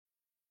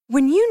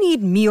When you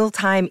need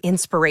mealtime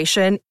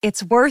inspiration,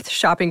 it's worth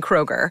shopping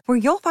Kroger, where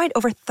you'll find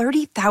over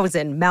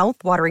 30,000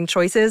 mouth-watering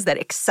choices that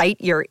excite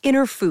your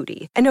inner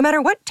foodie. And no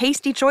matter what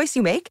tasty choice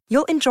you make,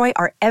 you'll enjoy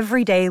our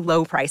everyday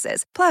low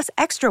prices, plus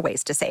extra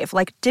ways to save,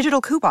 like digital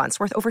coupons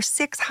worth over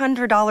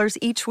 $600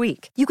 each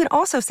week. You can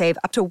also save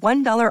up to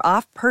 $1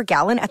 off per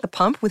gallon at the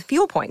pump with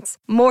fuel points.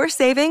 More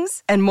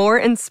savings and more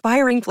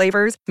inspiring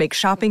flavors make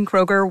shopping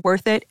Kroger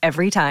worth it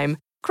every time.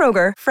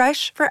 Kroger,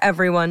 fresh for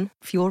everyone.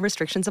 Fuel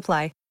restrictions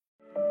apply.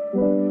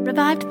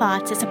 Revived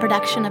Thoughts is a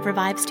production of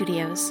Revive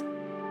Studios.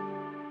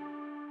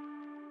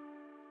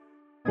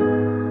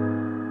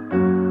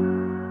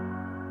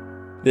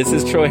 This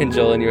is Troy and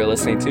Joel, and you're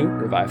listening to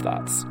Revive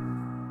Thoughts.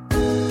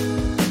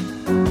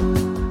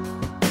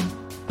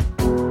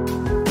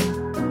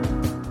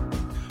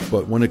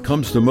 But when it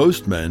comes to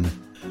most men,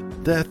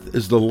 death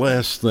is the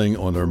last thing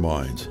on their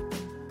minds.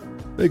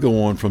 They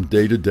go on from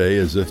day to day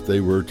as if they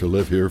were to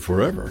live here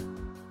forever,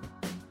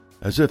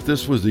 as if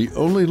this was the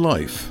only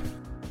life.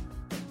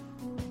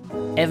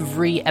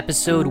 Every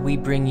episode, we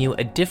bring you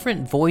a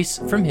different voice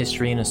from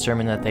history in a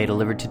sermon that they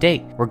delivered to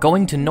date. We're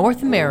going to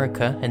North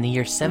America in the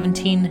year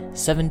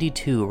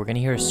 1772. We're going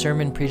to hear a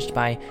sermon preached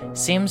by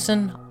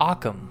Samson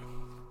Occom.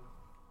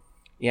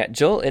 Yeah,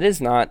 Joel, it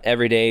is not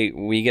every day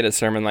we get a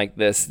sermon like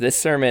this. This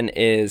sermon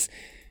is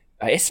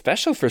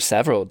special for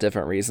several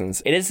different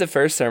reasons. It is the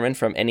first sermon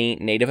from any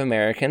Native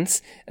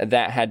Americans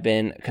that had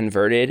been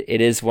converted. It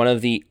is one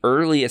of the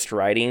earliest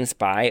writings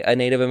by a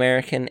Native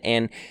American,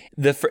 and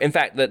in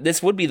fact,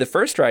 this would be the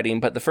first writing,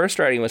 but the first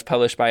writing was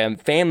published by a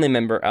family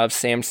member of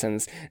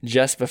Samson's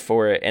just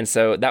before it, and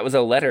so that was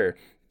a letter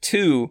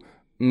to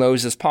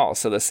Moses Paul.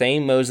 So the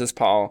same Moses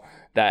Paul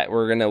that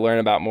we're going to learn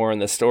about more in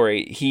the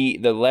story,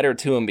 the letter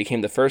to him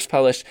became the first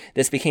published.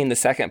 This became the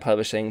second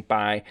publishing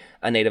by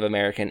a Native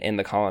American in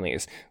the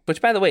colonies,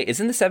 which, by the way, is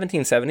in the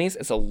 1770s.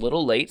 It's a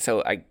little late,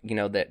 so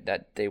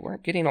that they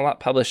weren't getting a lot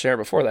published there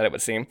before that, it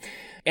would seem.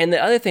 And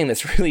the other thing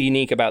that's really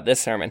unique about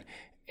this sermon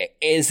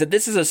is that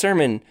this is a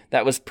sermon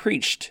that was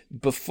preached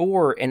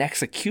before an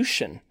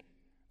execution.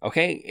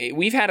 Okay,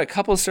 we've had a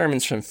couple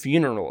sermons from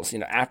funerals,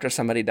 after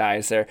somebody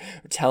dies, they're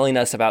telling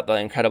us about the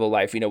incredible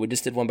life. We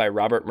just did one by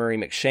Robert Murray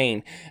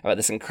McShane about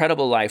this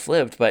incredible life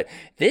lived, but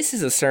this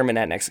is a sermon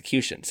at an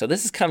execution. So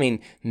this is coming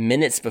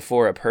minutes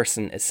before a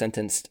person is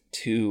sentenced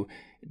to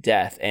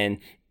death. And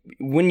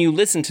when you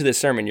listen to this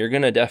sermon, you're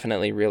going to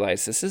definitely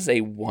realize this is a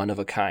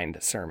one-of-a-kind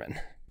sermon.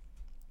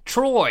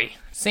 Troy,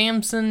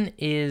 Samson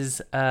is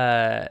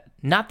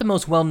not the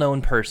most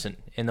well-known person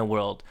in the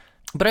world.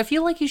 But I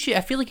feel like he should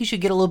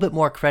get a little bit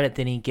more credit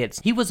than he gets.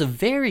 He was a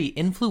very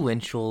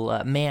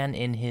influential man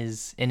in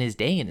his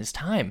day, in his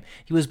time.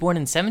 He was born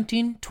in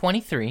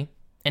 1723,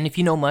 and if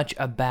you know much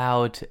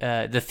about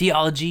the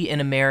theology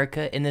in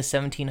America in the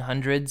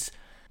 1700s,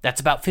 that's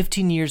about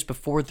 15 years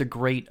before the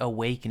Great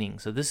Awakening.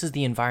 So this is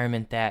the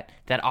environment that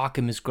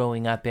Occom is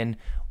growing up in,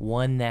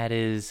 one that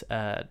is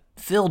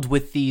filled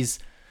with these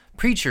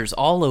preachers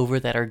all over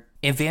that are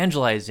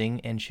evangelizing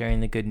and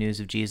sharing the good news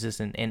of Jesus.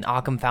 And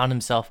Occom found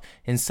himself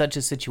in such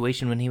a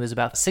situation when he was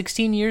about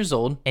 16 years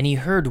old, and he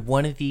heard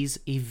one of these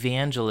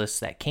evangelists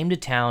that came to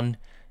town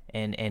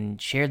and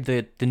shared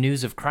the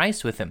news of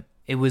Christ with him.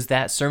 It was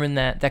that sermon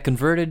that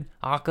converted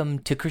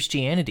Occom to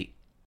Christianity.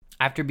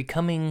 After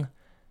becoming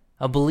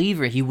a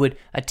believer, he would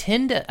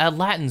attend a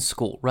Latin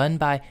school run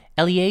by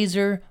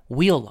Eleazar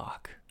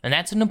Wheelock. And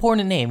that's an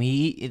important name.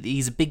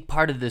 He's a big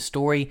part of the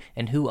story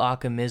and who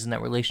Occom is and that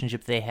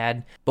relationship they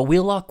had. But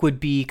Wheelock would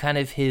be kind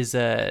of his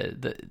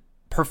the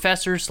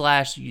professor /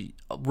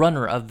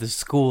 runner of the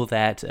school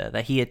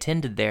that he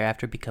attended there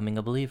after becoming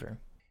a believer.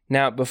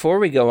 Now, before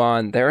we go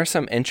on, there are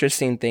some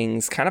interesting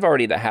things kind of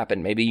already that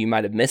happened. Maybe you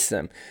might have missed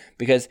them,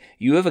 because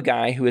you have a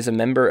guy who is a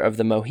member of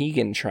the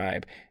Mohegan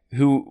tribe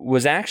who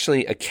was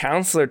actually a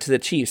counselor to the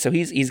chief. So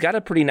he's got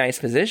a pretty nice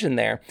position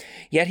there,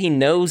 yet he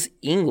knows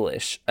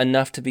English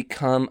enough to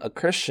become a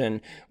Christian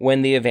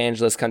when the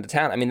evangelists come to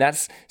town. I mean,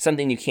 that's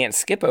something you can't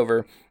skip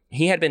over.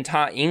 He had been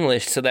taught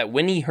English so that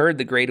when he heard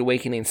the Great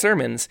Awakening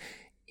sermons,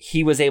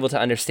 he was able to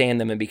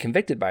understand them and be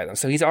convicted by them.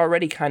 So he's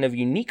already kind of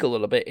unique a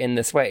little bit in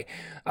this way.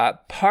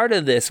 Part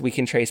of this we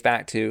can trace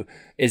back to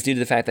is due to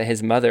the fact that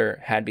his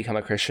mother had become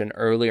a Christian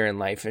earlier in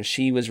life, and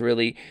she was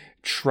really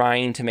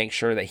trying to make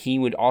sure that he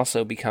would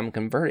also become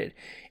converted.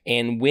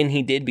 And when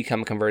he did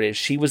become converted,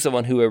 she was the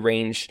one who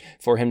arranged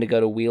for him to go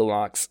to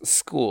Wheelock's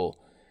school.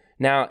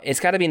 Now,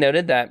 it's got to be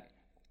noted that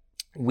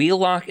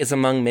Wheelock is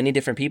among many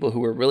different people who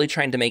were really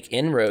trying to make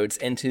inroads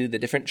into the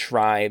different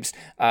tribes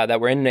that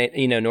were in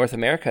North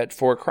America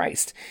for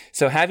Christ.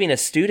 So having a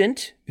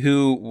student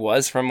who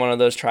was from one of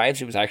those tribes,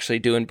 who was actually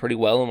doing pretty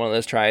well in one of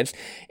those tribes,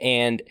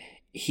 and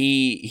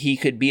he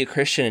could be a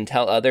Christian and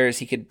tell others,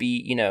 he could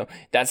be,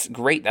 that's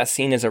great. That's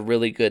seen as a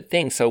really good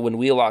thing. So when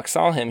Wheelock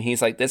saw him,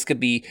 he's like, this could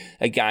be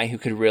a guy who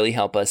could really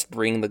help us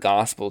bring the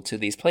gospel to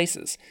these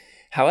places.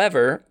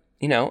 However,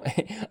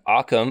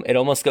 Occam, it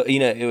almost go,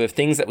 with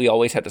things that we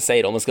always have to say,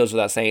 it almost goes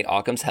without saying,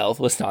 Occam's health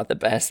was not the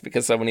best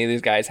because so many of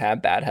these guys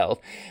have bad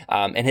health.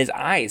 And his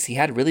eyes, he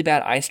had really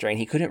bad eye strain.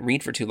 He couldn't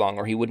read for too long,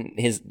 or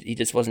he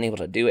just wasn't able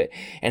to do it.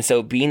 And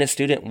so being a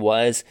student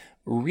was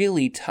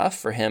really tough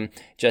for him.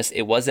 Just,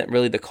 it wasn't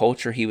really the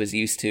culture he was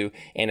used to,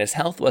 and his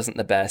health wasn't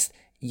the best.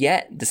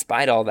 Yet,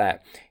 despite all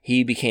that,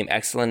 he became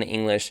excellent in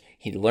English,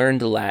 he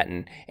learned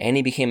Latin, and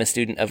he became a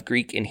student of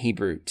Greek and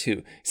Hebrew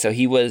too. So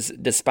he was,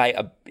 despite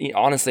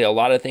honestly a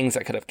lot of things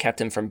that could have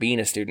kept him from being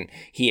a student,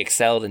 he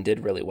excelled and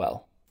did really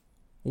well.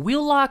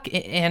 Wheelock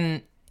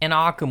and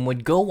Occam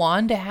would go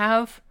on to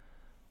have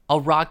a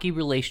rocky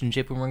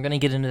relationship, and we're going to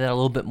get into that a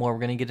little bit more. We're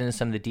going to get into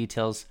some of the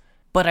details.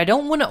 But I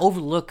don't want to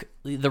overlook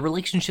the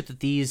relationship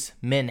that these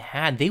men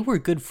had. They were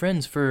good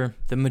friends for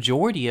the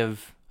majority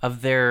of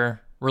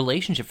their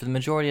relationship, for the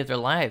majority of their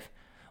life.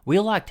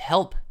 Wheelock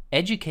helped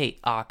educate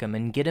Occam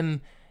and get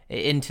him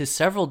into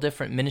several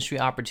different ministry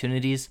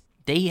opportunities.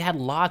 They had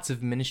lots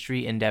of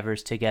ministry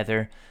endeavors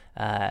together,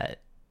 and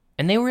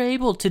they were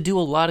able to do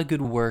a lot of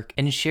good work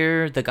and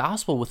share the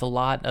gospel with a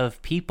lot of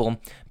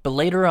people. But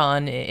later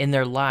on in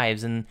their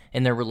lives and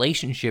in their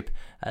relationship,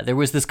 there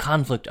was this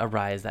conflict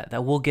arise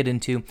that we'll get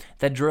into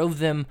that drove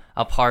them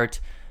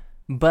apart.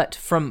 But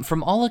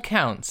from all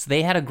accounts,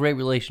 they had a great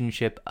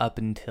relationship up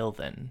until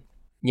then.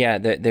 Yeah,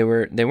 they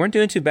weren't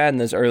doing too bad in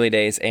those early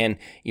days, and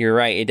you're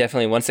right. It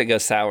definitely, once it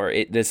goes sour,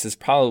 this is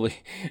probably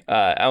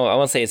I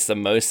won't say it's the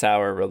most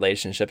sour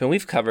relationship. And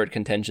we've covered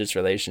contentious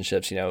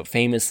relationships,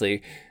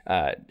 famously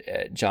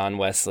John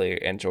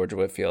Wesley and George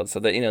Whitefield.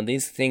 So that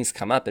these things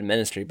come up in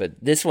ministry, but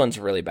this one's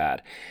really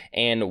bad.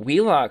 And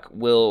Wheelock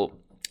will.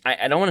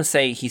 I don't want to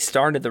say he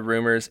started the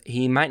rumors.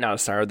 He might not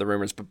have started the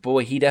rumors, but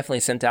boy, he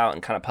definitely sent out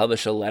and kind of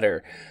published a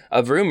letter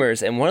of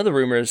rumors. And one of the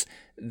rumors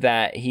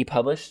that he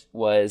published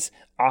was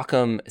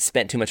Occam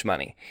spent too much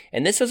money.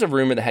 And this was a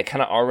rumor that had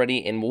kind of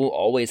already and will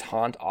always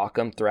haunt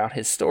Occam throughout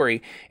his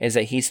story, is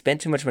that he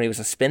spent too much money. He was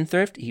a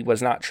spendthrift. He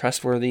was not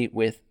trustworthy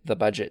with the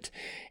budget.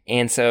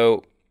 And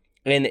so...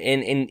 And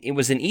it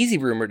was an easy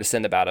rumor to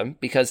send about him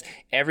because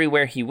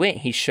everywhere he went,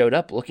 he showed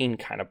up looking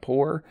kind of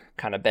poor,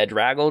 kind of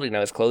bedraggled.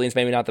 His clothing's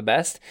maybe not the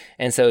best.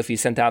 And so if you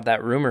sent out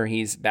that rumor,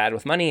 he's bad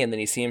with money, and then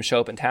you see him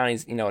show up in town,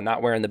 he's,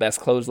 not wearing the best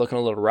clothes, looking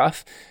a little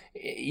rough,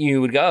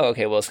 you would go,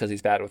 okay, well, it's because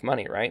he's bad with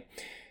money, right?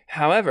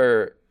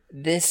 However,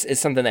 this is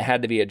something that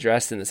had to be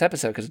addressed in this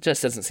episode because it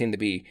just doesn't seem to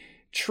be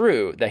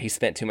true that he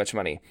spent too much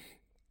money.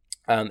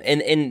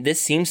 And this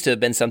seems to have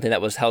been something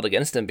that was held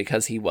against him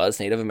because he was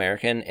Native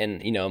American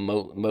and,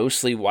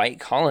 mostly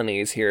white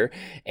colonies here.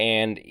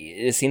 And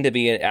it seemed to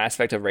be an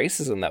aspect of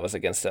racism that was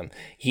against him.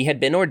 He had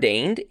been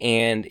ordained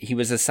and he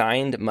was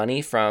assigned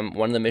money from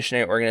one of the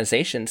missionary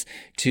organizations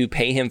to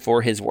pay him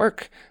for his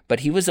work.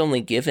 But he was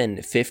only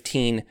given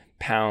 15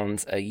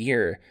 pounds a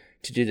year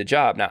to do the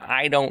job. Now,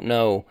 I don't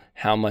know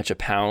how much a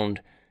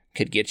pound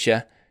could get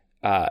you.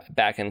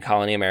 Back in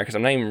colony America.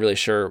 I'm not even really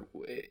sure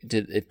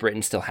if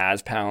Britain still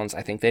has pounds.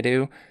 I think they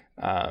do.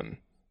 I'm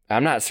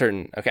not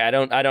certain. Okay, I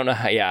don't know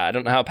how. Yeah, I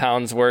don't know how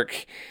pounds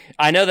work.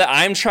 I know that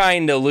I'm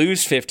trying to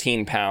lose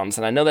 15 pounds,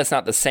 and I know that's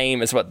not the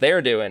same as what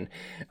they're doing.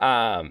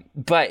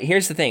 But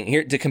here's the thing.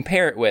 Here to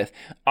compare it with,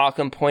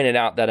 Occam pointed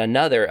out that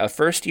a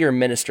first-year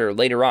minister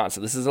later on, so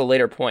this is a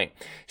later point,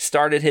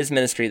 started his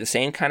ministry, the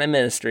same kind of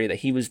ministry that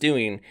he was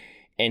doing.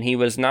 And he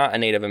was not a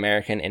Native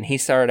American, and he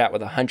started out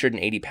with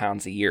 180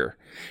 pounds a year.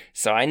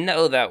 So I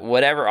know that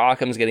whatever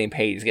Occam's getting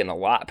paid, he's getting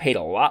paid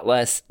a lot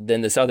less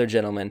than this other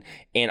gentleman.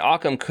 And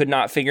Occam could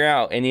not figure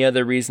out any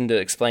other reason to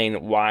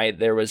explain why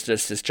there was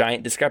just this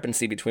giant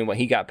discrepancy between what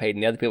he got paid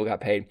and the other people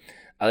got paid,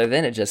 other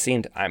than it just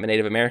seemed, I'm a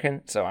Native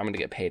American, so I'm going to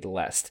get paid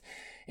less.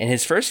 In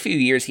his first few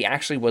years, he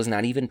actually was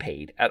not even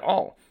paid at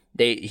all.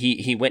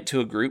 He went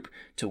to a group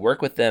to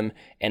work with them,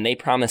 and they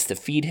promised to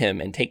feed him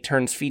and take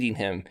turns feeding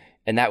him,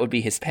 and that would be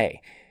his pay.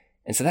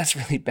 And so that's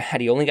really bad.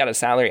 He only got a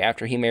salary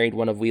after he married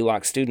one of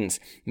Wheelock's students,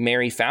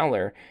 Mary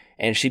Fowler,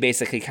 and she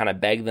basically kind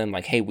of begged them,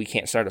 like, hey, we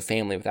can't start a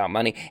family without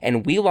money.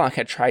 And Wheelock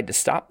had tried to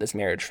stop this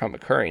marriage from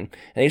occurring.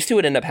 And these two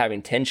would end up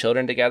having 10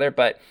 children together,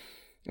 but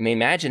I mean,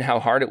 imagine how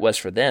hard it was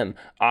for them,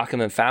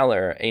 Occam and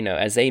Fowler,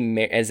 as they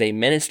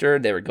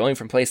ministered, they were going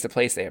from place to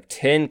place. They have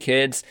 10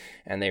 kids,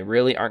 and they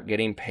really aren't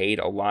getting paid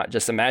a lot.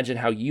 Just imagine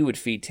how you would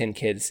feed 10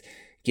 kids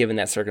given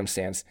that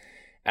circumstance.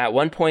 At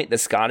one point, the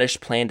Scottish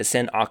planned to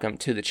send Occam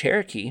to the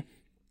Cherokee,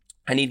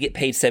 and he'd get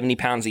paid 70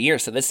 pounds a year.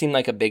 So this seemed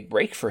like a big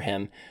break for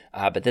him.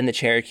 But then the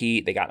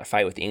Cherokee, they got in a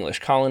fight with the English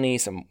colony.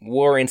 Some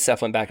warring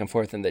stuff went back and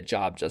forth, and the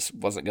job just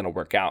wasn't going to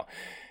work out.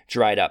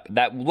 Dried up.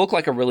 That looked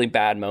like a really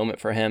bad moment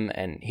for him,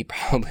 and he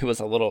probably was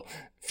a little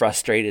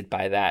frustrated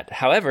by that.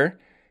 However,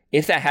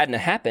 if that hadn't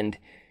happened,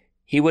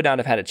 he would not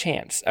have had a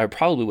chance, or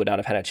probably would not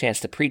have had a chance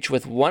to preach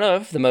with one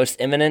of the most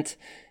eminent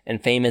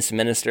and famous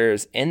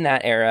ministers in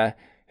that era,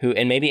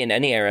 and maybe in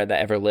any era that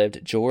ever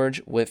lived, George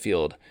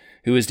Whitefield,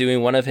 who was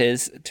doing one of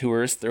his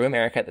tours through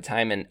America at the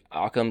time, and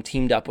Occam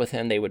teamed up with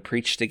him. They would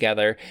preach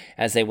together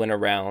as they went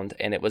around,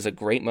 and it was a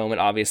great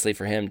moment, obviously,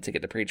 for him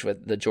to preach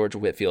with the George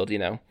Whitefield,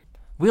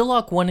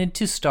 Wheelock wanted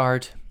to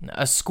start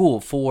a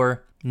school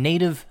for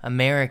Native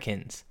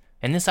Americans.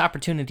 And this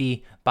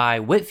opportunity by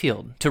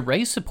Whitefield to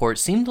raise support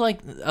seemed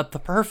like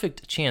the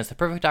perfect chance, the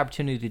perfect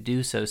opportunity to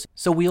do so.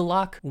 So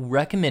Wheelock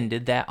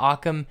recommended that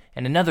Occam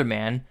and another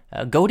man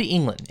go to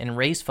England and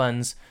raise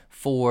funds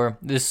for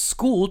this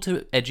school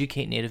to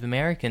educate Native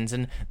Americans.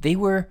 And they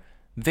were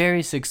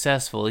very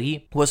successful.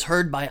 He was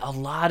heard by a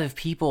lot of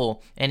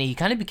people, and he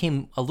kind of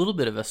became a little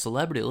bit of a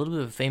celebrity, a little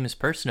bit of a famous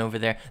person over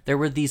there. There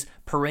were these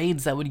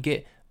parades that would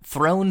get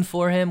thrown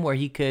for him where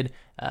he could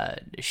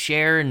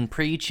share and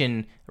preach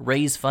and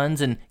raise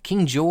funds, and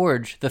King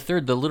George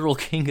III, the literal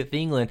king of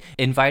England,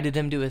 invited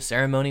him to a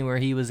ceremony where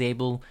he was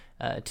able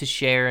to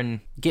share and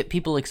get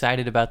people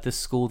excited about this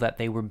school that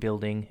they were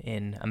building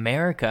in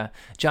America.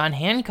 John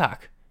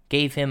Hancock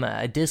gave him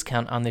a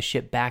discount on the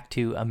ship back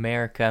to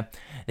America.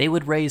 They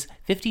would raise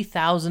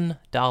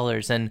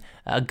 $50,000, and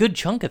a good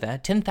chunk of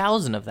that,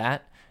 10,000 of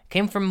that,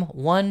 came from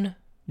one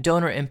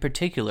donor in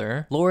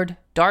particular, Lord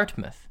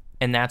Dartmouth.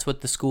 And that's what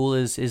the school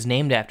is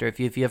named after. If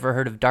you ever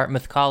heard of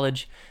Dartmouth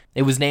College,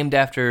 it was named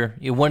after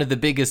one of the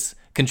biggest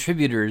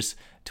contributors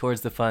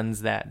towards the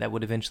funds that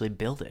would eventually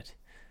build it.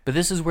 But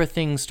this is where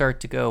things start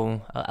to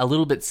go a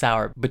little bit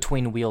sour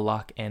between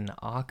Wheelock and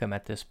Occam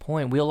at this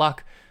point.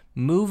 Wheelock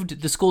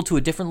moved the school to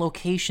a different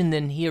location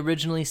than he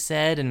originally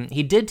said, and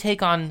he did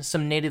take on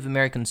some Native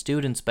American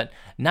students, but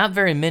not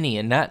very many,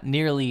 and not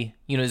nearly,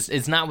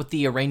 it's not what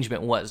the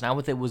arrangement was, not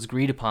what it was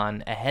agreed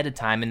upon ahead of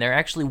time. And there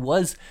actually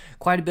was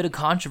quite a bit of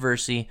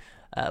controversy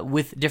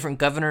with different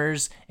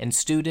governors and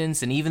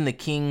students, and even the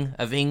King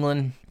of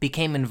England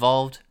became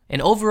involved.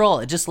 And overall,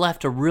 it just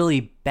left a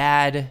really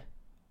bad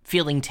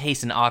feeling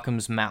taste in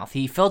Occam's mouth.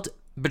 He felt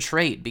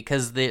betrayed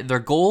because their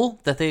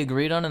goal that they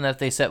agreed on and that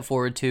they set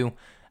forward to,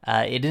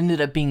 it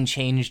ended up being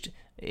changed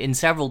in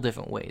several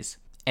different ways.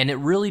 And it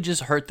really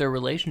just hurt their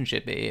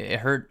relationship. It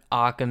hurt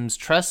Occam's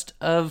trust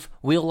of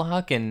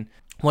Wheelock. And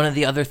one of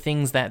the other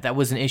things that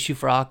was an issue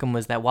for Occam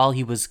was that while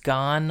he was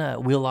gone,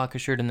 Wheelock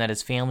assured him that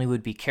his family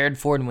would be cared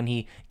for. And when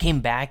he came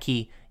back,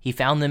 he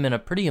found them in a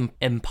pretty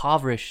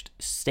impoverished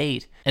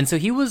state. And so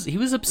he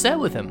was upset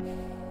with him.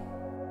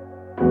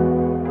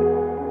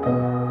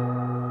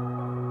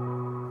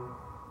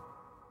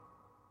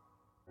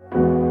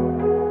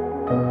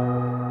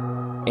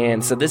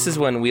 And so this is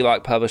when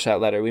Wheelock published that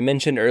letter. We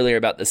mentioned earlier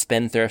about the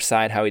spendthrift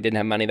side, how he didn't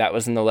have money. That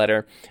was in the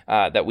letter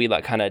that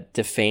Wheelock kind of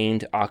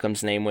defamed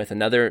Occam's name with.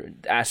 Another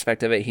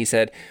aspect of it, he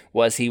said,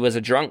 was he was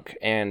a drunk.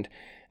 And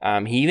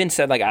he even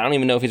said, I don't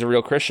even know if he's a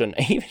real Christian.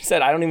 He even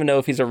said, I don't even know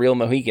if he's a real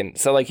Mohican.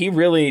 So, he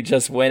really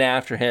just went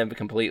after him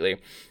completely.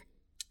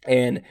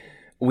 And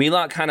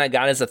Wheelock kind of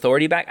got his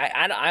authority back.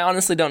 I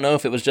honestly don't know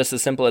if it was just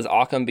as simple as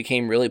Occam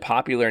became really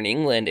popular in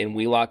England and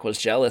Wheelock was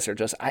jealous, or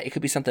just it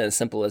could be something as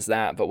simple as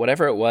that. But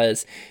whatever it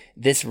was,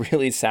 this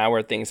really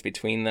soured things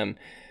between them.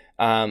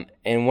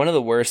 And one of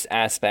the worst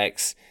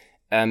aspects,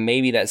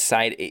 maybe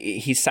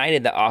he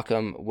cited that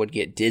Occam would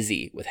get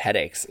dizzy with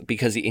headaches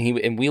because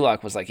and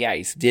Wheelock was like, yeah,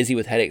 he's dizzy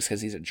with headaches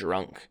because he's a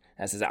drunk,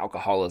 as his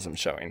alcoholism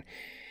showing.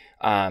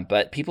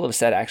 But people have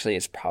said actually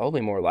it's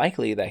probably more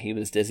likely that he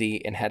was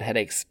dizzy and had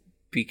headaches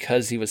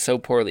because he was so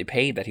poorly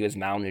paid that he was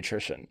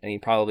malnutrition, and he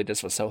probably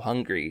just was so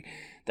hungry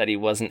that he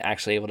wasn't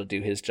actually able to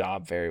do his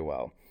job very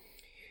well.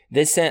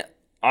 This sent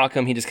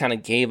Occam, he just kind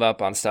of gave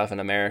up on stuff in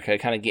America,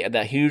 kind of get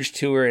that huge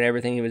tour and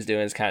everything he was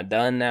doing is kind of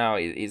done now.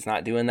 He's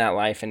not doing that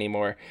life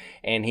anymore.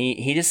 And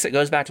he just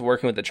goes back to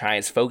working with the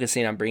tribes,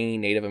 focusing on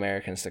bringing Native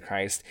Americans to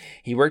Christ.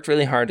 He worked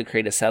really hard to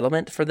create a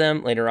settlement for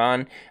them later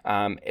on,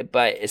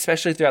 but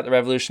especially throughout the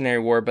Revolutionary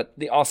War. But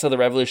also the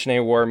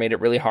Revolutionary War made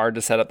it really hard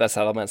to set up that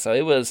settlement. So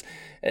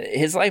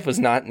his life was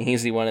not an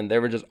easy one, and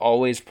there were just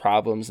always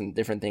problems and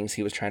different things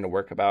he was trying to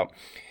work about.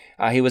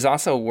 He was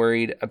also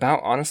worried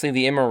about, honestly,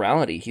 the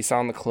immorality he saw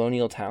in the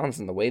colonial towns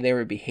and the way they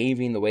were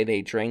behaving, the way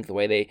they drank, the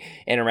way they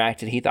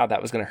interacted. He thought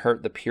that was going to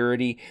hurt the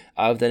purity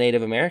of the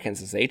Native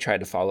Americans as they tried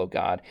to follow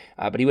God.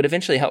 But he would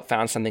eventually help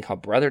found something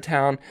called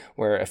Brothertown,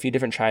 where a few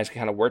different tribes could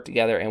kind of work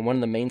together. And one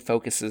of the main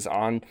focuses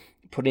on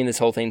putting this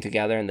whole thing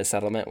together in the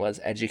settlement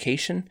was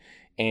education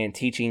and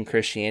teaching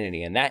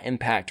Christianity. And that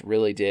impact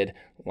really did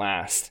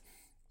last.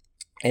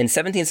 In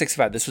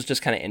 1765, this was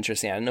just kind of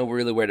interesting. I don't know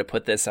really where to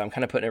put this, so I'm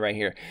kind of putting it right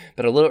here.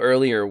 But a little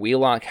earlier,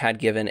 Wheelock had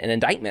given an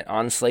indictment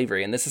on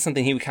slavery, and this is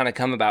something he would kind of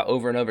come about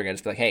over and over again.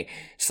 Just be like, hey,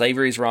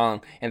 slavery's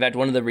wrong. In fact,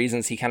 one of the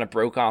reasons he kind of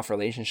broke off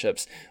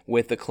relationships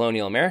with the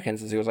colonial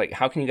Americans is he was like,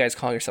 how can you guys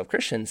call yourself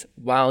Christians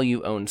while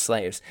you own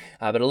slaves?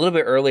 But a little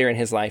bit earlier in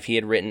his life, he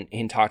had written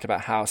and talked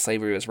about how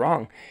slavery was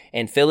wrong.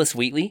 And Phyllis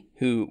Wheatley,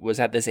 who was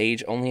at this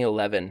age only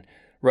 11,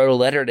 wrote a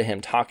letter to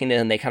him, talking to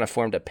him. They kind of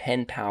formed a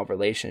pen-pal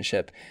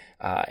relationship.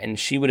 And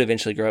she would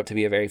eventually grow up to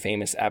be a very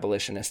famous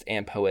abolitionist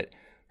and poet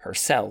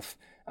herself.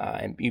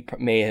 And you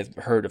may have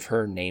heard of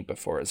her name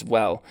before as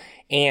well.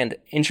 And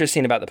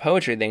interesting about the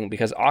poetry thing,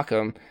 because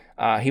Occam,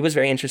 he was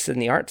very interested in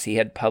the arts. He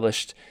had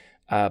published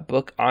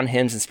book on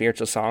hymns and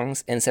spiritual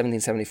songs in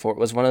 1774. It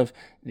was one of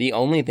the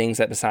only things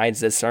that, besides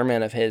this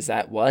sermon of his,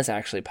 that was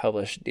actually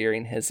published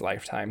during his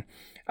lifetime.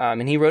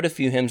 And he wrote a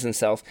few hymns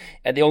himself.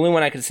 And the only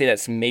one I could say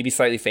that's maybe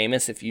slightly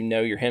famous, if you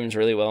know your hymns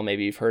really well,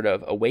 maybe you've heard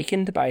of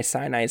Awakened by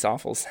Sinai's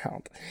Awful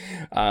Sound.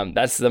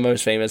 That's the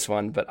most famous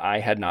one, but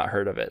I had not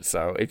heard of it.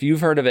 So if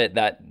you've heard of it,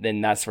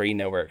 then that's where you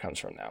know where it comes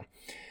from now.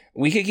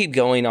 We could keep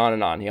going on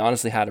and on. He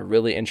honestly had a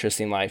really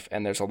interesting life,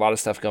 and there's a lot of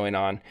stuff going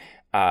on.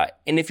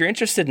 And if you're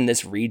interested in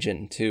this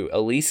region too,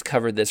 Elise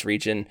covered this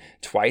region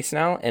twice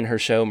now in her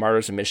show,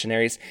 Martyrs and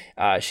Missionaries.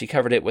 She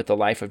covered it with the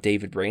life of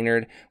David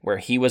Brainerd, where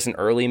he was an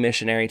early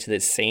missionary to the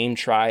same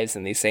tribes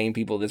and these same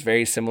people, this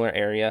very similar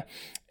area.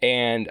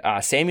 And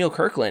Samuel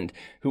Kirkland,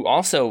 who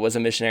also was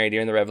a missionary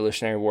during the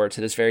Revolutionary War to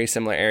this very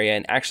similar area.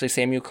 And actually,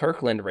 Samuel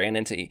Kirkland ran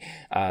into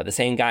the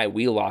same guy,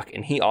 Wheelock,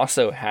 and he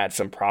also had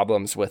some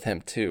problems with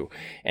him too.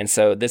 And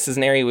so this is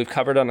an area we've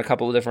covered on a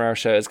couple of different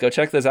shows. Go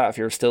check those out if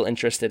you're still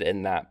interested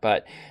in that.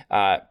 But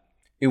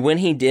when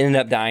he did end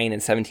up dying in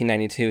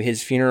 1792,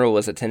 his funeral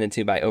was attended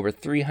to by over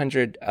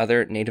 300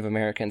 other Native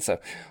Americans. So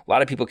a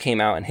lot of people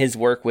came out, and his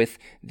work with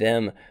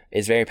them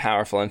is very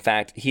powerful. In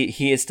fact,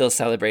 he is still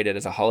celebrated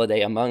as a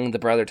holiday among the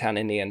Brothertown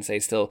Indians. They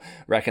still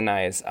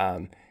recognize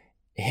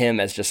him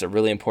as just a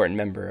really important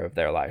member of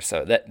their life.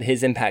 So that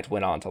his impact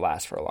went on to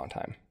last for a long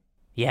time.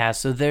 Yeah,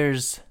 so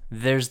there's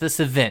this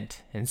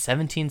event in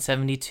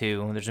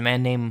 1772. There's a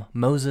man named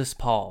Moses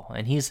Paul,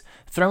 and he's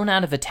thrown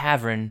out of a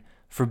tavern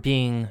for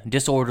being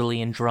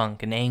disorderly and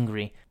drunk and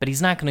angry. But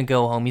he's not going to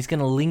go home. He's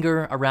going to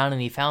linger around,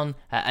 and he found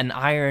an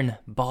iron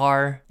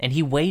bar, and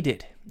he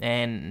waited.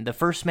 And the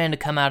first man to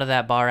come out of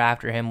that bar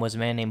after him was a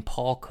man named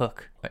Paul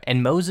Cook.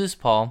 And Moses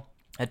Paul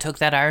took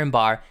that iron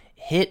bar,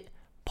 hit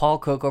Paul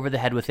Cook over the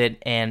head with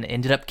it, and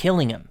ended up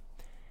killing him.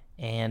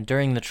 And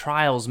during the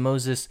trials,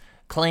 Moses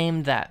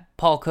claimed that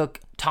Paul Cook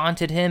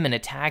taunted him and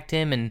attacked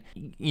him and,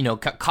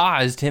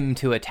 caused him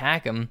to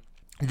attack him.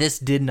 This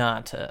did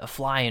not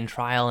fly in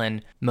trial,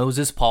 and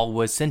Moses Paul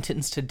was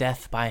sentenced to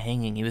death by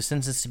hanging. He was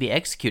sentenced to be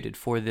executed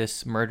for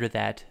this murder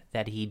that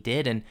he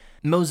did. And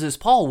Moses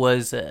Paul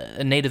was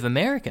a Native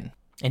American,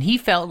 and he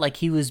felt like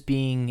he was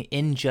being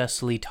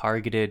unjustly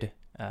targeted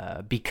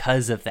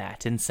because of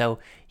that. And so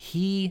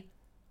he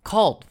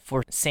called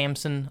for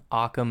Samson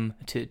Occom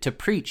to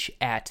preach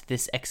at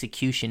this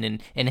execution.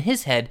 And in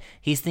his head,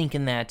 he's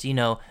thinking that,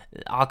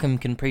 Occom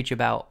can preach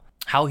about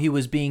how he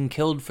was being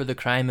killed for the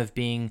crime of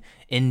being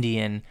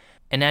Indian.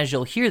 And as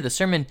you'll hear, the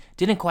sermon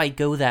didn't quite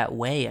go that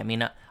way. I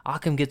mean,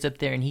 Occom gets up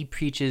there and he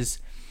preaches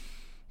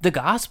the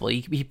gospel.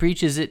 He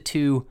preaches it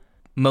to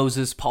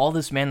Moses Paul,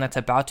 this man that's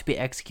about to be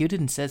executed,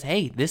 and says,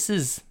 hey, this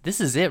is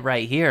it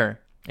right here.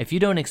 If you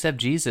don't accept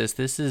Jesus,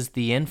 this is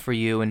the end for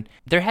you. And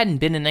there hadn't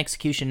been an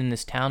execution in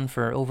this town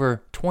for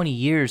over 20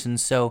 years, and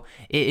so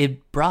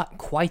it brought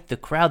quite the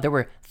crowd. There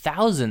were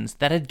thousands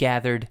that had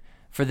gathered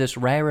for this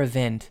rare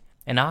event.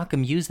 And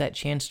Occom used that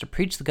chance to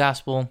preach the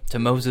gospel to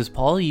Moses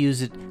Paul. He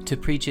used it to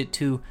preach it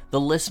to the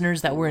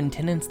listeners that were in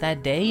attendance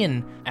that day.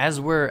 And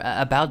as we're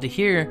about to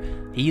hear,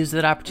 he used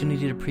that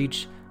opportunity to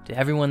preach to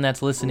everyone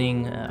that's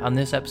listening on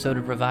this episode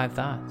of Revived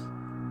Thoughts.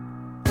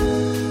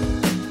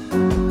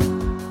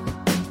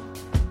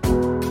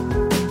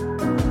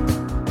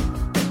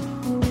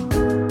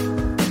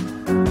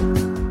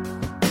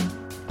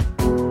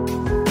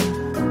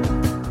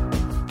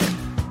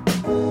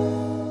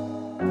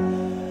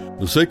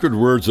 The sacred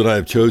words that I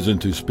have chosen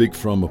to speak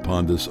from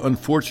upon this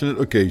unfortunate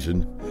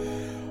occasion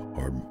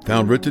are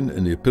found written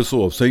in the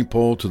Epistle of St.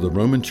 Paul to the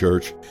Roman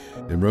Church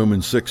in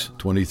Romans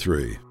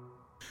 6:23.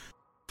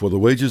 For the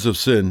wages of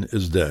sin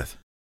is death,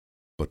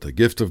 but the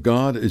gift of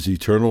God is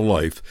eternal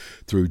life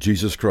through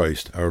Jesus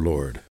Christ our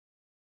Lord.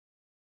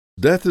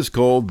 Death is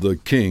called the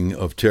king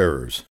of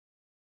terrors.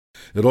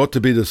 It ought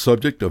to be the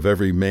subject of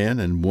every man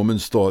and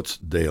woman's thoughts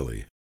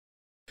daily,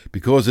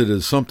 because it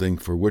is something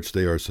for which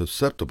they are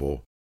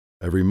susceptible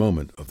every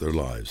moment of their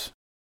lives.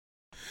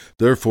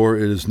 Therefore,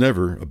 it is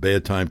never a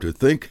bad time to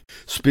think,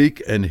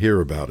 speak, and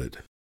hear about it,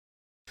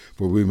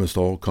 for we must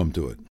all come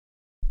to it.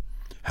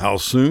 How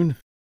soon?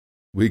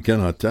 We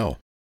cannot tell.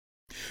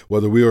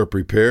 Whether we are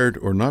prepared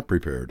or not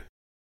prepared,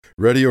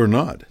 ready or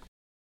not,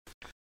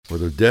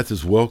 whether death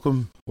is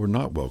welcome or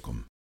not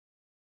welcome,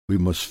 we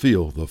must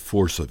feel the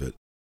force of it.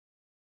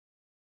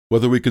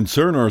 Whether we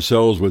concern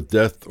ourselves with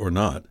death or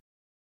not,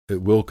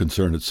 it will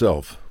concern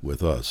itself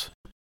with us.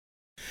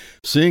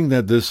 Seeing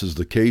that this is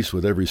the case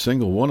with every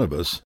single one of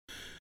us,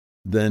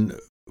 then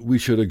we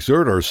should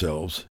exert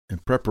ourselves in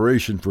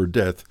preparation for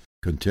death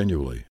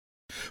continually,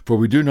 for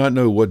we do not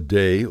know what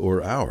day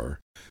or hour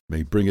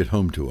may bring it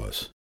home to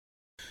us.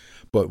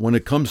 But when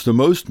it comes to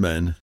most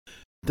men,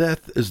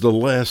 death is the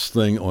last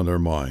thing on their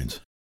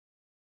minds.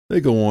 They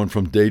go on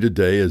from day to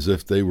day as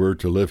if they were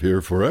to live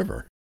here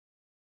forever,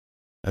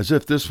 as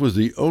if this was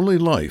the only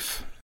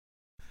life.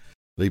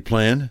 They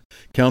plan,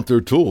 count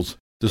their tools,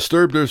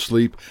 disturb their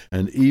sleep,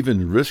 and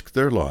even risk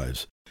their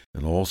lives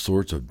in all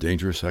sorts of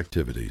dangerous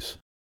activities.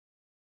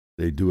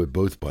 They do it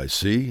both by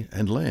sea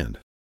and land.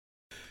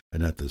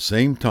 And at the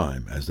same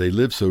time, as they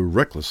live so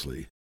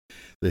recklessly,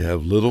 They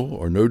have little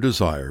or no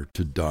desire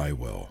to die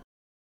well.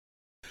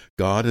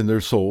 God and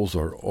their souls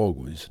are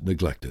always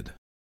neglected,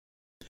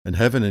 and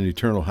heaven and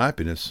eternal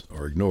happiness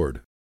are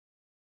ignored.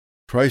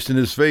 Christ and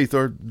his faith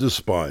are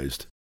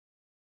despised,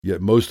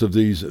 yet most of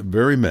these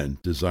very men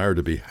desire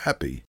to be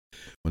happy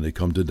when they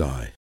come to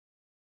die.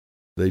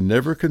 They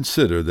never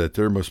consider that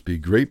there must be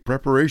great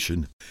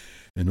preparation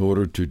in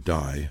order to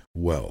die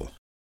well.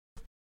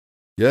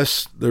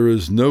 Yes, there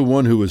is no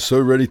one who is so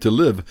ready to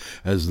live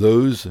as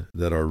those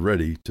that are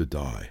ready to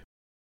die.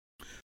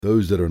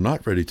 Those that are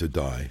not ready to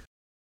die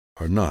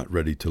are not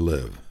ready to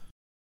live.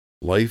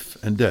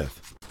 Life and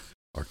death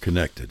are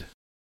connected.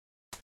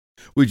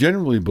 We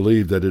generally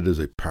believe that it is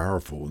a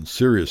powerful and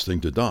serious thing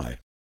to die.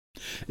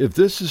 If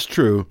this is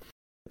true,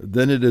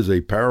 then it is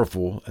a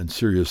powerful and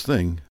serious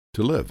thing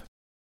to live.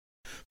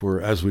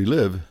 For as we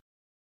live,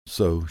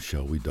 so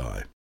shall we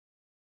die.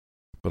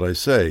 But I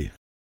say,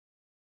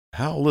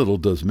 how little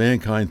does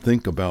mankind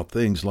think about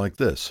things like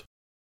this?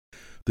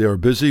 They are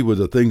busy with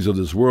the things of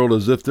this world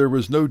as if there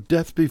was no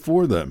death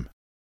before them.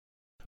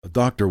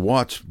 Dr.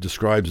 Watts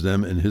describes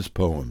them in his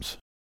poems.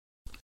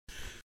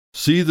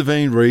 See the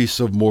vain race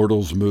of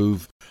mortals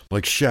move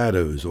like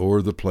shadows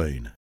o'er the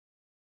plain.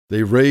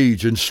 They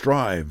rage and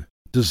strive,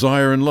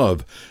 desire and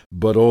love,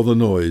 but all the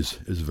noise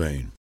is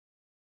vain.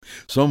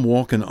 Some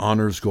walk in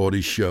honor's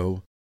gaudy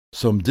show,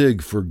 some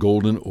dig for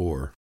golden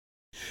ore.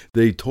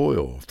 They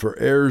toil for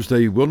heirs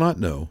they will not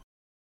know,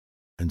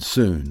 and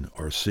soon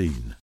are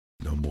seen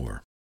no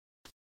more.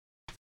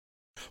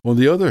 On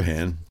the other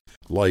hand,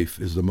 life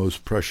is the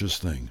most precious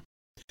thing.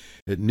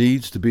 It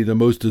needs to be the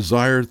most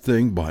desired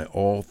thing by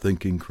all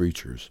thinking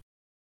creatures.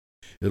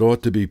 It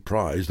ought to be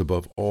prized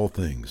above all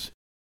things.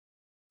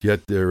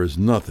 Yet there is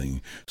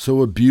nothing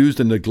so abused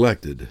and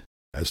neglected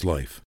as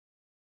life.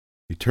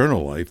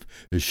 Eternal life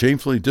is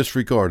shamefully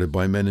disregarded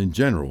by men in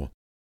general,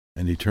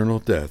 and eternal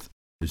death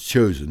is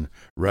chosen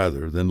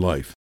rather than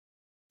life.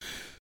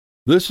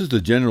 This is the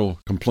general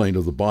complaint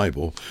of the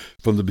Bible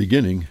from the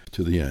beginning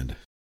to the end.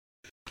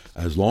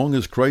 As long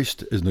as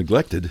Christ is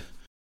neglected,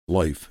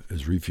 life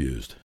is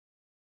refused.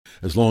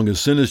 As long as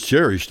sin is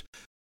cherished,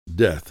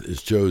 death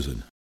is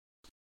chosen.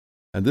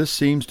 And this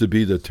seems to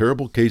be the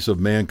terrible case of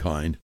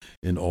mankind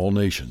in all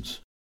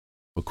nations,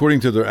 according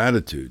to their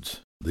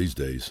attitudes these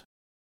days.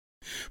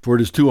 For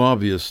it is too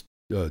obvious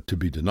to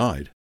be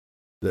denied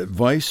that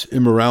vice,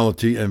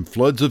 immorality, and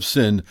floods of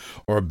sin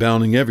are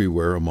abounding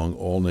everywhere among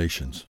all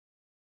nations.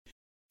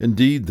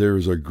 Indeed, there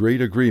is a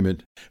great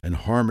agreement and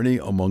harmony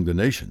among the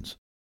nations,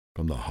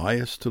 from the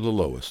highest to the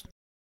lowest,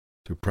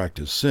 to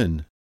practice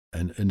sin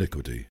and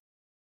iniquity.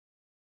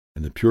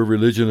 And the pure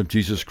religion of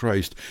Jesus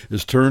Christ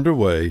is turned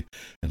away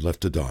and left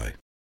to die.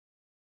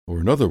 Or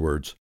in other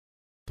words,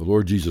 the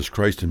Lord Jesus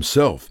Christ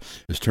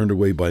himself is turned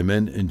away by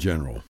men in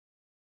general,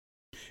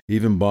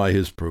 even by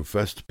his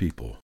professed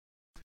people.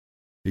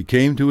 He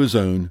came to his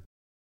own,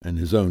 and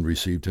his own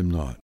received him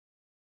not.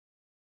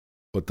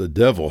 But the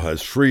devil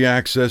has free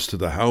access to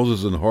the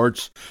houses and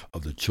hearts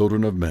of the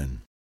children of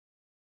men.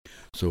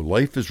 So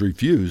life is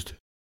refused,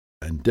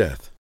 and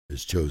death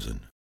is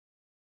chosen.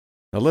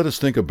 Now let us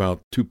think about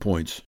 2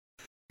 points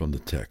from the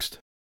text.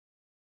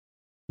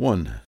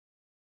 1,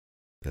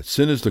 that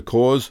sin is the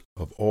cause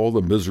of all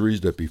the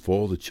miseries that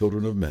befall the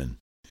children of men,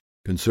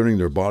 concerning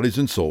their bodies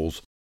and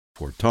souls,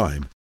 for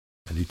time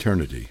and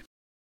eternity.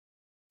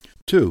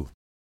 2,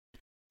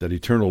 that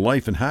eternal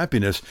life and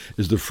happiness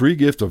is the free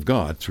gift of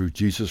God through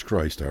Jesus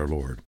Christ our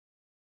Lord.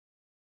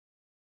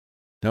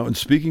 Now, in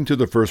speaking to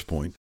the first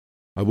point,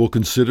 I will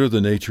consider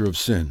the nature of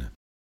sin.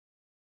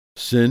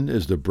 Sin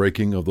is the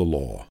breaking of the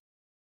law.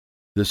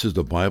 This is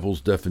the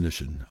Bible's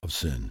definition of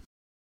sin.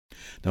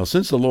 Now,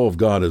 since the law of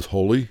God is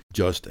holy,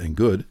 just, and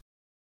good,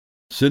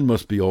 sin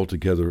must be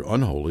altogether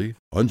unholy,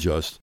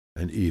 unjust,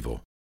 and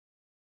evil.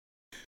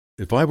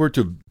 If I were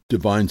to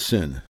define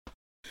sin,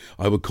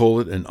 I would call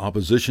it an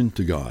opposition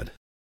to God,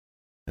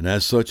 and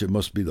as such it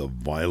must be the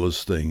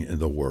vilest thing in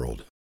the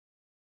world.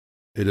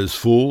 It is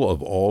full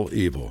of all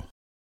evil.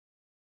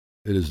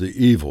 It is the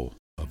evil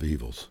of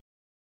evils.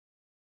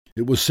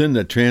 It was sin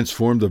that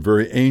transformed the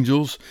very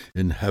angels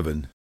in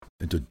heaven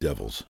into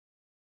devils,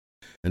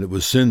 and it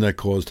was sin that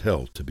caused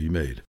hell to be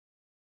made.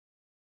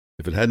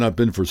 If it had not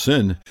been for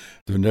sin,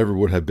 there never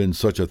would have been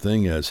such a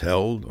thing as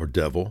hell or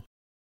devil,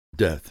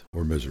 death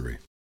or misery.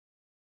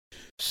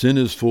 Sin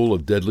is full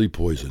of deadly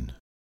poison.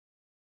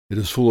 It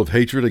is full of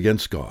hatred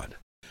against God,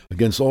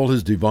 against all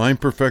his divine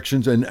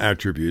perfections and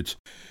attributes,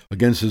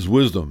 against his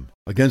wisdom,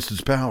 against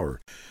his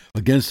power,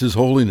 against his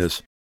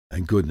holiness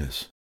and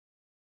goodness,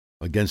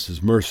 against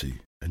his mercy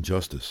and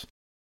justice,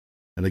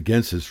 and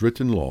against his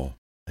written law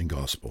and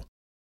gospel.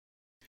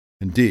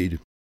 Indeed,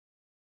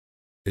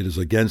 it is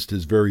against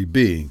his very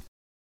being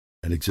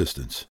and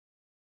existence.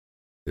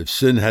 If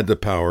sin had the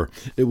power,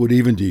 it would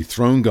even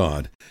dethrone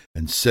God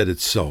and set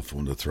itself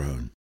on the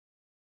throne.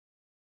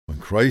 When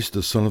Christ,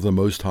 the Son of the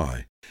Most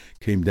High,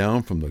 came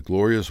down from the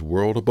glorious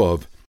world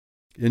above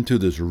into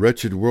this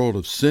wretched world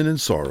of sin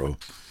and sorrow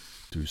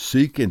to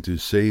seek and to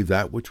save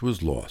that which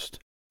was lost,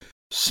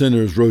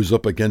 sinners rose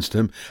up against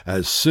him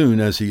as soon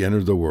as he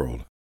entered the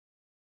world.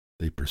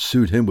 They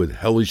pursued him with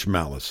hellish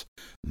malice,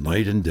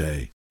 night and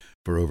day,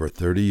 for over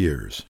 30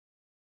 years.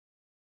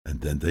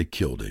 And then they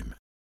killed him.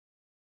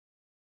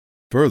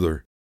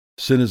 Further,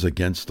 sin is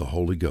against the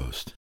Holy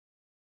Ghost.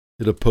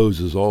 It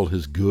opposes all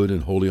his good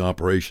and holy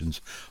operations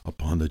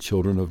upon the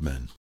children of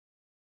men.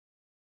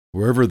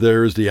 Wherever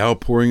there is the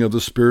outpouring of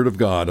the Spirit of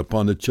God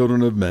upon the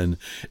children of men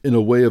in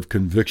a way of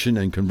conviction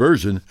and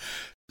conversion,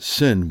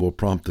 sin will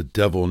prompt the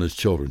devil and his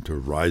children to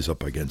rise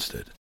up against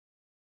it.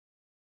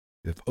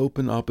 If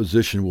open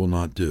opposition will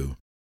not do,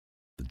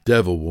 the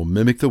devil will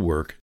mimic the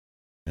work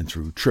and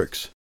through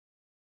tricks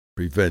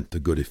prevent the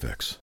good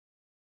effects.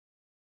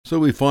 So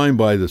we find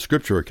by the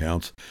scripture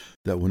accounts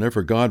that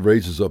whenever God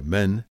raises up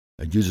men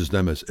and uses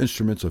them as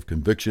instruments of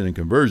conviction and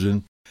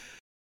conversion,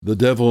 the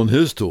devil and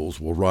his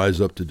tools will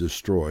rise up to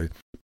destroy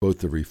both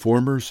the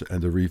reformers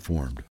and the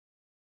reformed.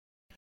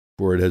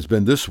 For it has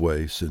been this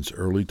way since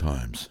early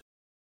times,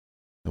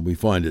 and we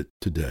find it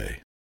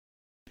today.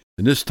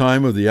 In this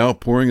time of the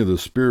outpouring of the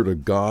Spirit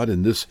of God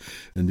in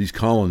these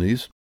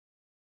colonies,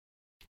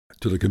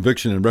 to the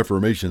conviction and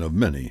reformation of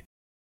many,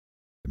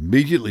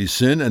 immediately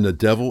sin and the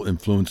devil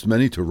influenced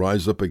many to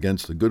rise up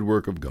against the good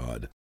work of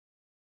God,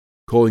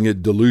 calling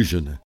it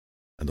delusion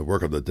and the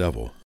work of the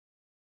devil.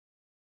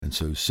 And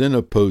so sin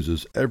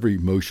opposes every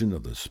motion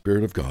of the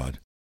Spirit of God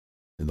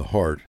in the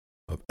heart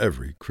of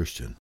every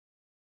Christian.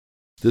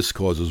 This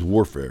causes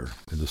warfare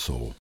in the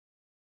soul.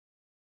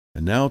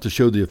 And now to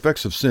show the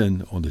effects of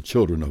sin on the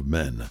children of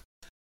men.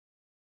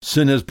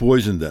 Sin has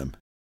poisoned them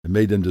and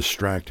made them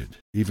distracted,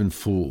 even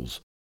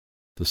fools.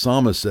 The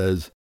psalmist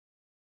says,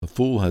 "The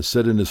fool has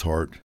said in his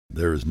heart,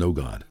 there is no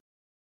God."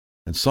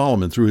 And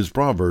Solomon, through his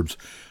Proverbs,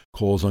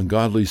 calls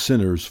ungodly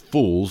sinners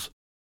fools,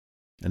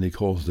 and he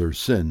calls their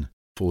sin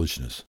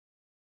foolishness.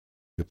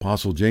 The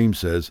Apostle James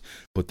says,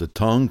 "But the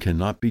tongue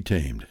cannot be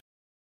tamed.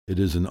 It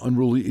is an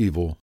unruly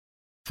evil,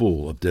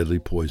 full of deadly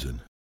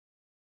poison."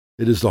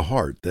 It is the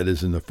heart that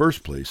is in the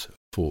first place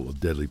full of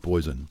deadly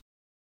poison.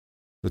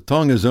 The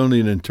tongue is only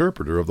an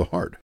interpreter of the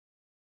heart.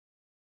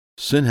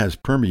 Sin has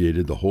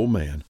permeated the whole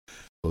man,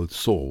 both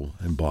soul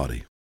and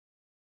body.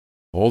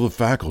 All the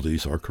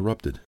faculties are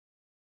corrupted.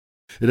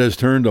 It has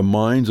turned the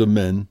minds of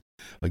men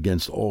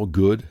against all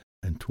good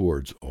and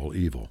towards all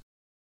evil.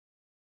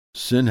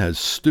 Sin has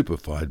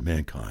stupefied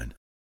mankind.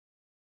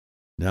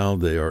 Now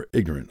they are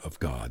ignorant of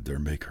God, their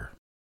Maker,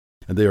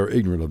 and they are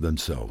ignorant of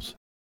themselves.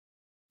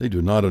 They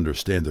do not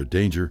understand their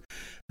danger,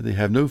 and they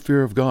have no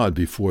fear of God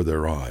before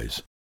their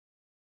eyes.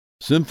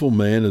 Sinful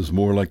man is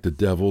more like the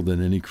devil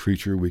than any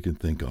creature we can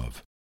think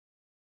of.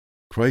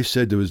 Christ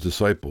said to his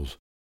disciples,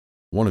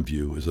 "One of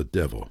you is a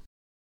devil."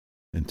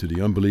 And to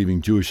the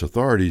unbelieving Jewish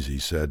authorities he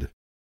said,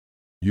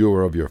 "You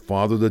are of your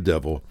father the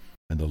devil,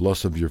 and the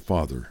lusts of your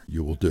father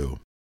you will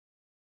do."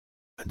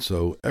 And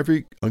so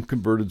every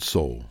unconverted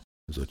soul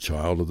is a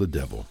child of the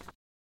devil.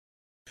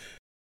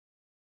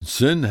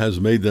 Sin has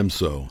made them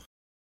so.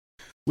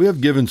 We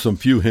have given some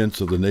few hints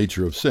of the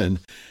nature of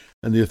sin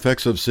and the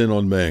effects of sin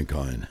on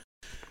mankind.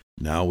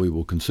 Now we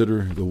will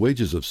consider the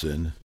wages of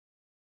sin,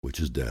 which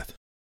is death.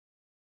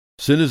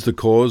 Sin is the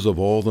cause of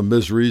all the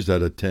miseries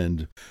that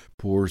attend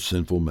poor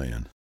sinful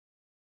man,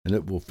 and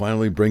it will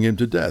finally bring him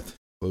to death,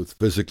 both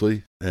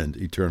physically and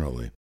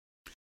eternally.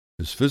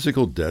 His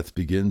physical death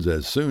begins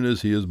as soon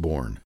as he is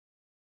born.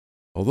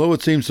 Although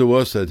it seems to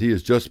us that he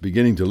is just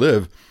beginning to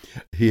live,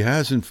 he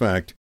has in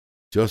fact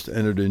just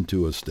entered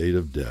into a state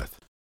of death.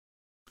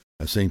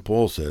 As St.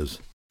 Paul says,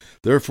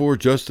 "Therefore,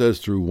 just as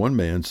through one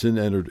man sin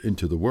entered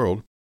into the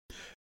world,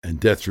 and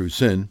death through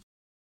sin,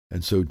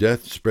 and so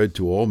death spread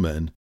to all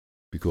men,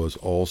 because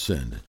all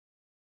sinned."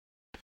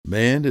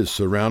 Man is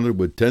surrounded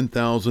with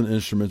 10,000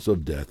 instruments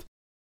of death,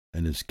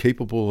 and is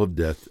capable of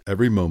death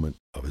every moment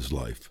of his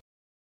life.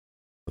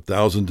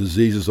 1,000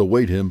 diseases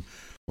await him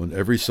on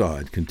every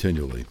side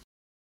continually.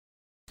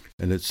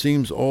 And it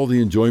seems all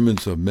the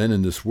enjoyments of men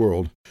in this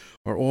world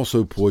are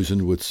also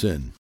poisoned with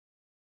sin.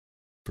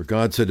 For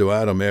God said to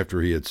Adam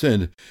after he had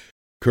sinned,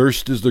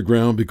 "Cursed is the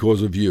ground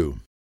because of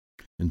you.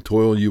 In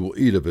toil you will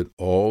eat of it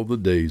all the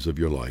days of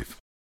your life."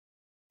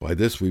 By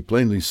this we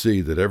plainly see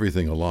that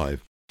everything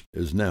alive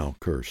is now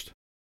cursed.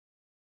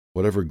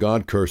 Whatever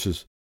God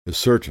curses is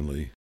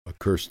certainly a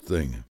cursed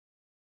thing.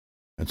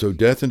 And so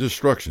death and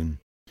destruction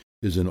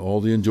is in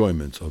all the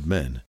enjoyments of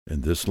men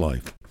in this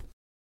life.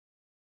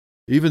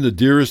 Even the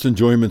dearest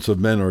enjoyments of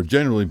men are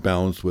generally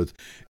balanced with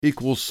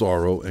equal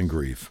sorrow and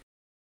grief.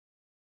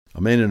 A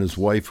man and his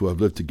wife who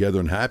have lived together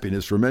in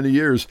happiness for many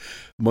years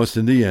must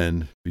in the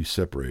end be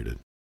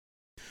separated.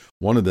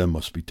 One of them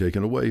must be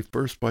taken away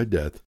first by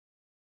death,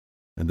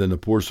 and then the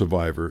poor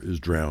survivor is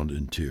drowned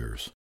in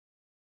tears.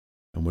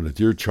 And when a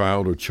dear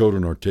child or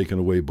children are taken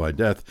away by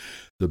death,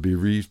 the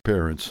bereaved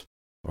parents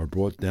are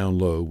brought down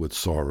low with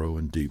sorrow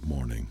and deep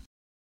mourning.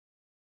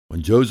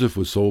 When Joseph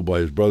was sold by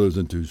his brothers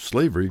into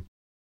slavery,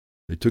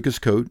 they took his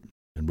coat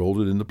and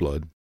rolled it in the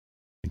blood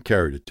and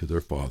carried it to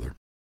their father.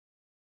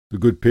 The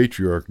good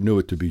patriarch knew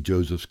it to be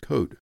Joseph's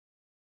coat,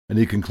 and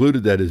he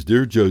concluded that his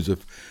dear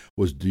Joseph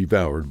was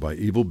devoured by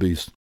evil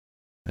beasts,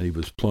 and he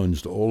was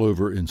plunged all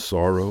over in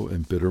sorrow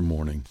and bitter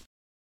mourning.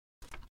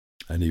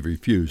 and he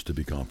refused to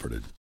be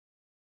comforted.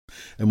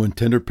 And when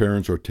tender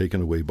parents are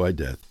taken away by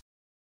death,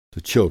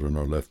 the children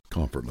are left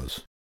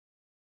comfortless.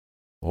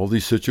 All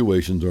these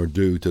situations are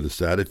due to the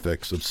sad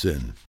effects of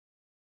sin.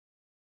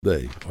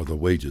 They are the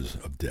wages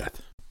of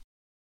death.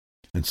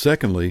 And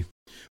secondly,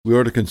 we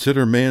are to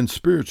consider man's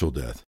spiritual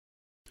death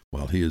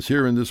while he is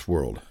here in this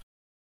world.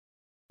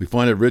 We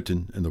find it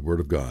written in the Word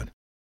of God.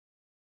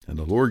 And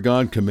the Lord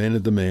God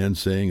commanded the man,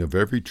 saying, Of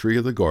every tree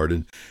of the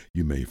garden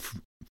you may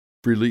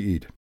freely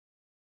eat,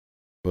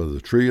 but of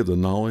the tree of the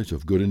knowledge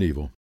of good and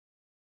evil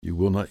you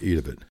will not eat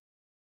of it.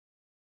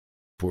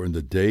 For in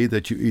the day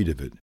that you eat of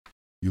it,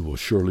 you will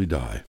surely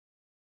die.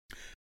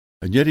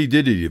 And yet he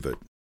did eat of it,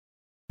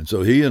 and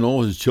so he and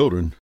all his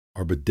children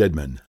are but dead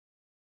men.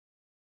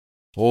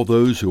 All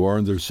those who are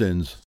in their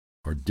sins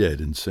are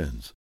dead in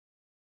sins.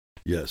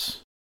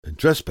 Yes, in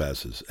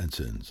trespasses and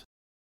sins,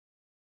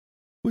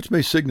 which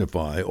may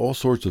signify all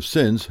sorts of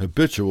sins,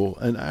 habitual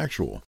and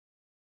actual,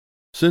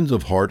 sins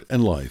of heart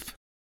and life.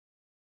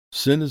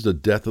 Sin is the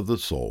death of the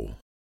soul.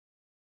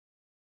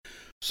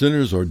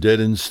 Sinners are dead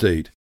in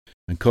state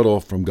and cut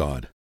off from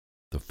God,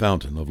 the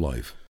fountain of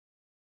life.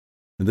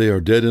 And they are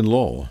dead in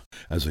law,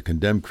 as a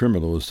condemned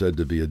criminal is said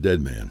to be a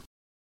dead man.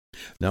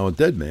 Now, a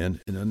dead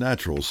man, in a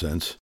natural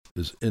sense,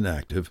 is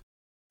inactive,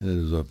 and it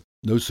is of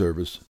no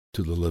service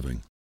to the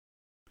living.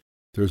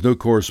 There is no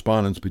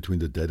correspondence between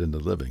the dead and the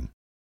living.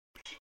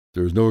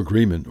 There is no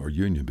agreement or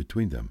union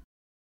between them.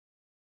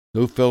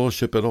 No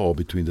fellowship at all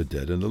between the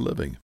dead and the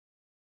living.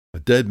 A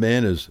dead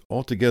man is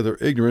altogether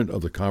ignorant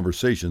of the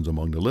conversations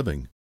among the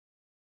living.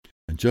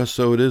 And just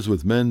so it is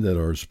with men that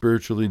are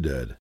spiritually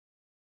dead.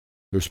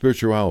 Their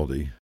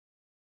spirituality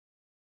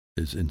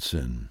is in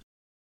sin.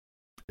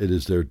 It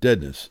is their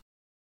deadness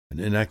and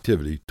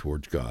inactivity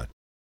towards God.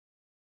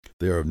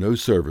 They are of no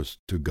service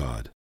to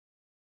God.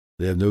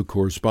 They have no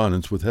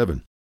correspondence with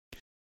heaven,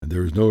 and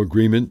there is no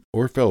agreement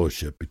or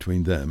fellowship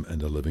between them and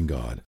the living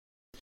God.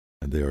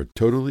 And they are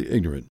totally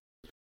ignorant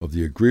of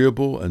the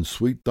agreeable and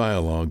sweet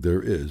dialogue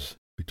there is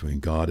between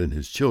God and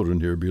his children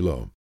here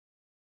below.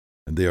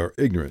 And they are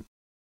ignorant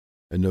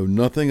and know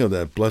nothing of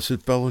that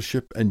blessed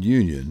fellowship and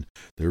union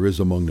there is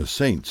among the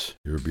saints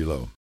here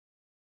below.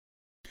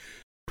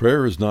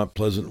 Prayer is not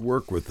pleasant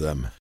work with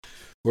them,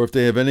 or if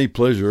they have any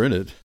pleasure in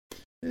it,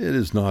 it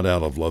is not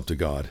out of love to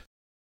God,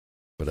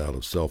 but out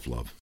of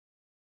self-love.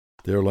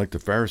 They are like the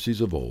Pharisees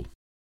of old,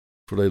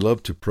 for they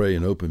love to pray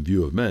in open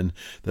view of men,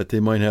 that they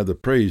might have the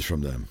praise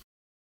from them.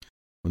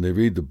 When they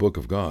read the book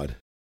of God,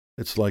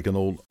 it's like an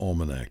old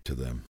almanac to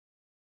them,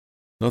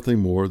 nothing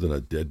more than a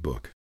dead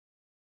book.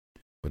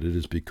 But it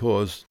is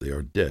because they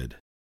are dead,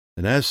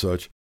 and as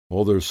such,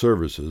 all their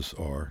services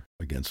are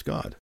against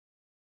God.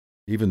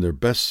 Even their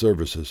best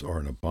services are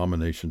an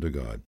abomination to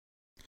God.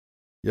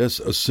 Yes,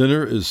 a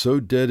sinner is so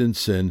dead in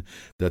sin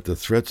that the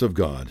threats of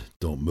God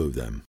don't move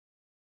them.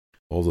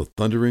 All the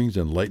thunderings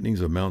and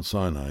lightnings of Mount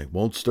Sinai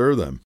won't stir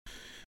them,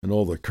 and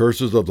all the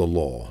curses of the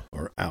law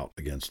are out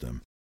against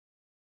them.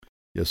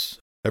 Yes,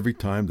 every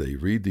time they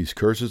read these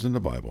curses in the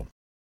Bible,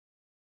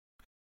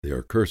 they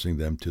are cursing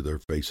them to their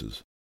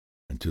faces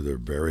and to their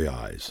very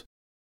eyes.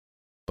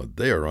 But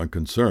they are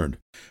unconcerned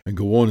and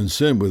go on in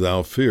sin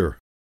without fear.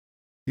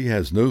 He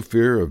has no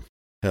fear of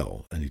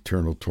hell and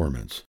eternal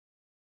torments.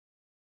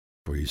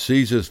 For he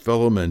sees his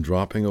fellow men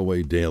dropping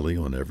away daily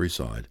on every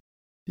side,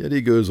 yet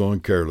he goes on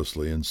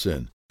carelessly in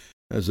sin,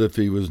 as if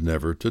he was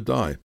never to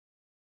die.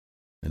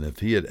 And if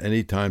he at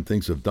any time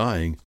thinks of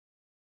dying,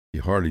 he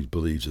hardly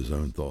believes his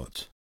own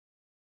thoughts.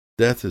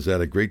 Death is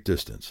at a great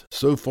distance,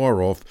 so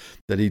far off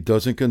that he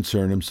doesn't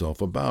concern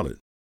himself about it,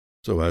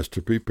 so as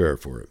to prepare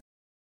for it.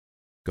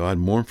 God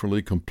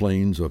mournfully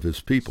complains of his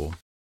people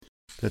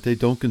that they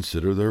don't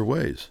consider their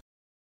ways,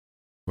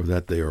 or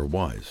that they are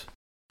wise,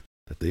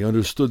 that they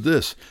understood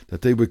this,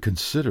 that they would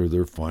consider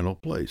their final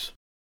place.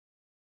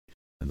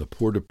 And the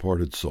poor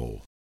departed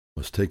soul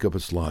must take up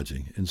its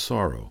lodging in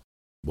sorrow,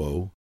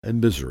 woe,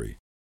 and misery,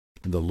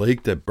 in the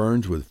lake that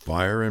burns with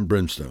fire and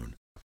brimstone,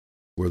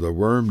 where the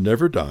worm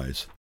never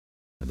dies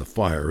and the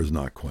fire is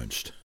not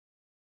quenched,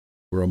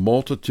 where a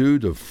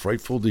multitude of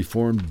frightful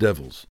deformed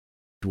devils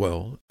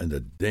dwell and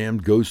the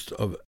damned ghosts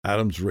of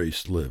Adam's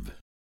race live,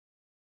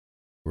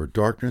 where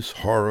darkness,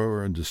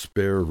 horror, and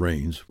despair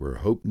reigns, where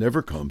hope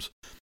never comes,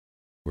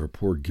 where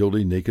poor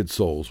guilty naked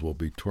souls will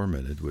be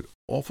tormented with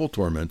awful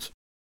torments,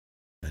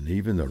 and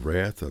even the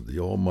wrath of the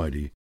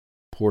Almighty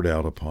poured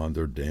out upon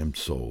their damned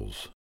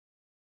souls.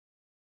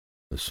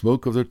 The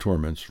smoke of their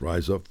torments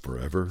rise up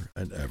forever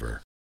and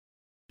ever.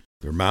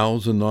 Their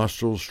mouths and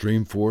nostrils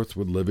stream forth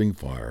with living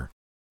fire,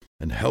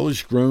 and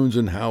hellish groans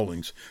and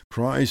howlings,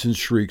 cries and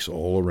shrieks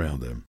all around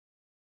them.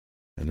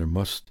 And they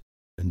must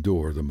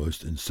endure the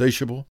most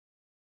insatiable,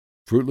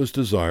 fruitless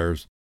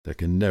desires that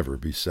can never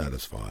be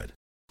satisfied,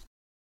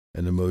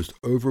 and the most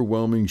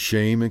overwhelming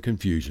shame and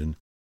confusion,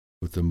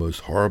 with the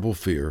most horrible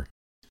fear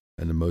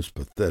and the most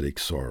pathetic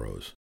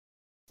sorrows,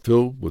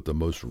 filled with the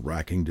most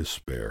racking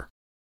despair.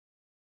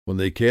 When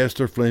they cast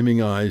their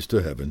flaming eyes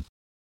to heaven,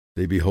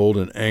 they behold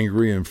an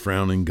angry and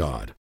frowning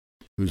God,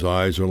 whose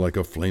eyes are like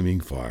a flaming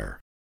fire,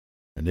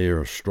 and they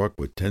are struck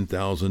with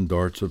 10,000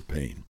 darts of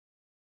pain.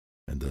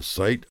 And the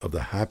sight of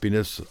the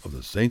happiness of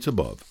the saints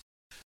above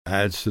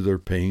adds to their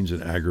pains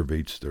and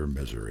aggravates their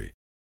misery.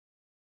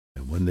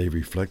 And when they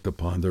reflect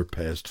upon their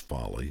past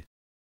folly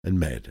and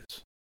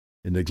madness,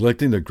 in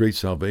neglecting the great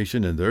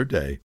salvation in their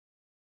day,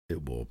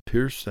 it will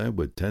pierce them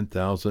with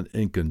 10,000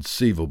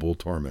 inconceivable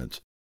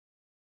torments,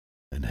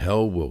 and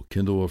hell will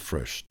kindle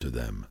afresh to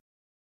them,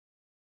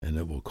 and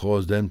it will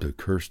cause them to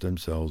curse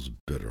themselves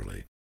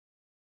bitterly,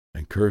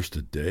 and curse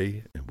the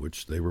day in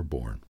which they were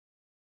born,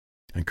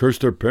 and curse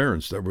their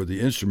parents that were the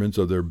instruments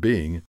of their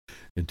being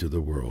into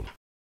the world.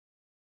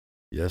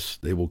 Yes,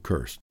 they will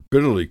curse,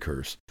 bitterly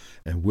curse,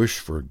 and wish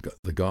for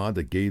the God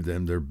that gave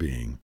them their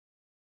being.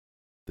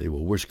 They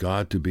will wish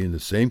God to be in the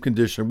same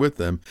condition with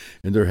them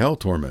in their hell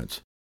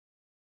torments.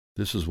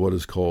 This is what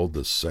is called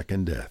the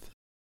second death,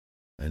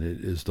 and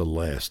it is the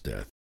last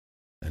death,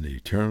 an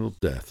eternal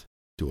death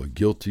to a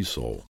guilty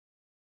soul.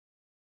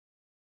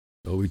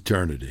 Oh,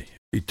 eternity,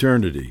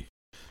 eternity!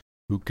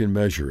 Who can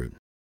measure it?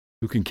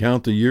 Who can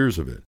count the years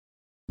of it?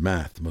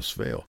 Math must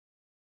fail.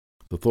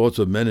 The thoughts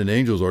of men and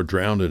angels are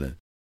drowned in it.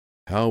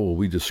 How will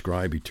we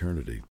describe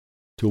eternity?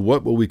 To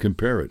what will we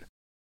compare it?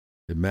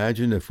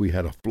 Imagine if we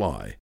had a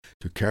fly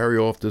to carry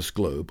off this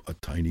globe a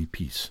tiny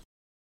piece,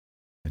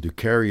 and to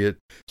carry it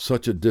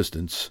such a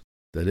distance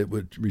that it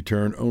would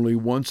return only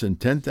once in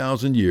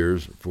 10,000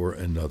 years for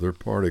another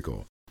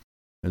particle.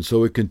 And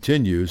so it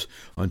continues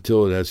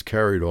until it has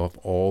carried off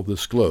all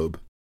this globe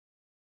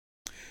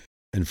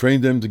and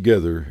framed them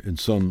together in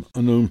some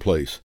unknown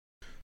place,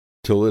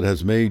 till it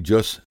has made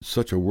just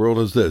such a world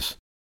as this,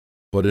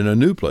 but in a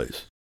new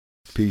place,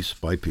 piece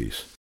by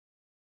piece.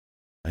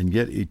 And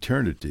yet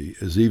eternity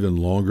is even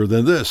longer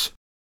than this.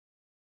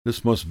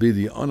 This must be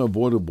the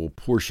unavoidable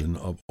portion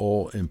of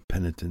all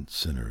impenitent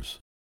sinners.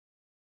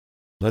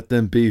 Let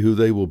them be who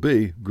they will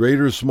be, great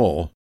or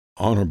small,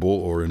 honorable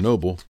or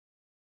ignoble,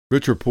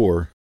 rich or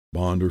poor,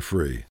 bond or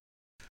free,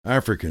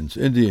 Africans,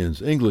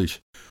 Indians,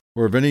 English,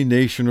 or of any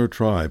nation or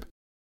tribe.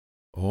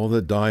 All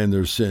that die in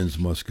their sins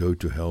must go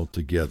to hell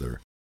together,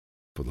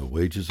 for the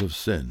wages of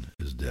sin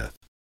is death.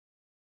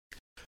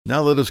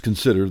 Now let us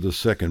consider the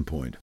second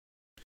point,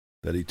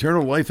 that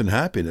eternal life and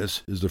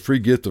happiness is the free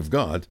gift of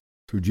God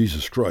through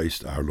Jesus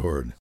Christ our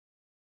Lord.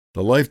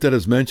 The life that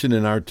is mentioned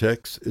in our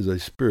text is a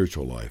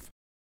spiritual life.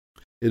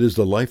 It is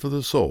the life of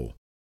the soul,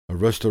 a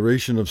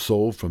restoration of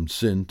soul from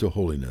sin to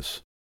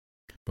holiness,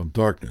 from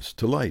darkness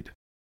to light.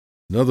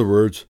 In other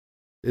words,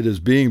 it is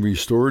being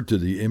restored to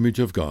the image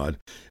of God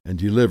and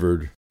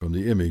delivered from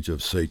the image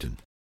of Satan.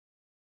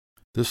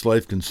 This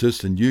life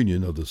consists in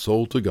union of the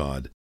soul to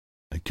God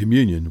and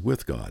communion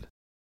with God,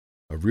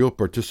 a real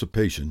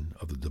participation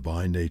of the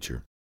divine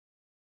nature.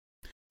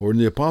 Or in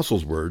the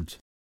Apostles' words,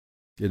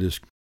 it is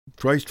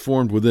Christ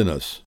formed within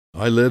us.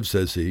 I live,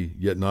 says he,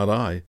 yet not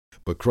I,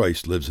 but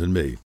Christ lives in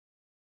me.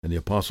 And the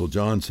Apostle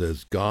John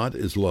says, God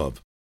is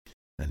love,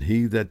 and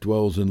he that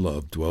dwells in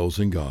love dwells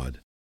in God,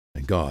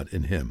 and God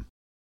in him.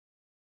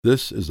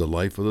 This is the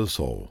life of the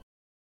soul.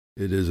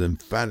 It is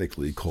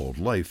emphatically called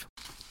life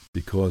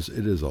because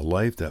it is a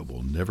life that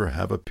will never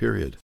have a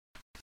period.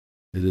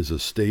 It is a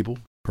stable,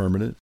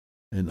 permanent,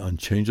 and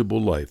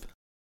unchangeable life,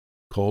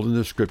 called in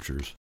the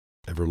Scriptures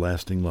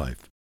everlasting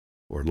life,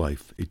 or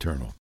life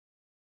eternal.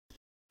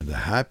 And the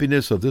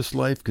happiness of this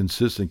life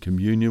consists in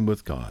communion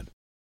with God,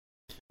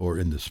 or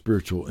in the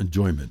spiritual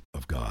enjoyment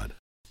of God.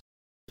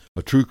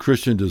 A true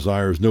Christian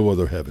desires no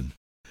other heaven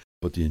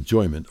but the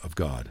enjoyment of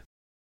God.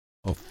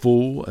 A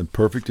full and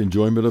perfect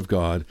enjoyment of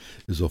God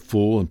is a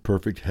full and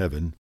perfect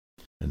heaven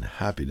and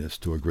happiness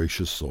to a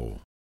gracious soul.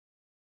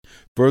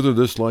 Further,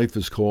 this life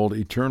is called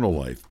eternal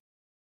life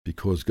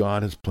because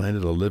God has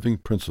planted a living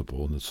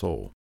principle in the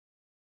soul.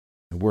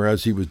 And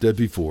whereas he was dead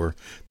before,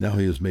 now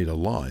he is made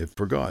alive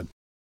for God.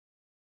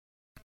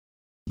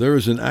 There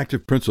is an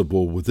active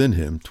principle within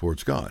him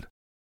towards God.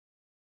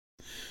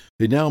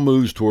 He now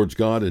moves towards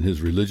God in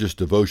his religious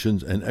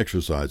devotions and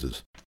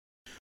exercises,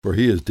 for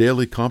he is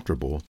daily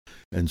comfortable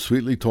and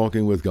sweetly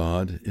talking with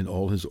God in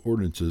all his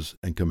ordinances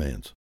and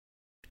commands.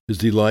 His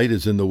delight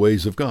is in the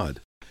ways of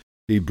God.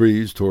 He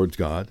breathes towards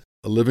God,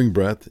 a living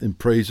breath in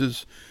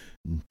praises,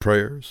 in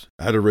prayers,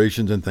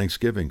 adorations, and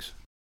thanksgivings.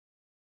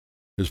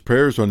 His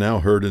prayers are now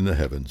heard in the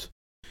heavens,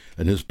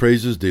 and his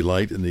praises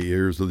delight in the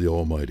ears of the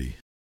Almighty.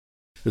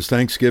 His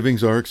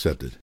thanksgivings are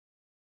accepted.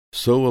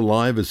 So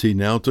alive is he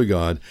now to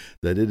God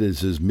that it is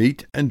his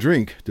meat and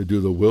drink to do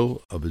the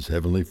will of his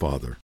heavenly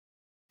Father.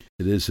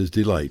 It is his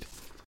delight,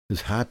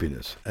 his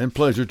happiness, and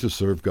pleasure to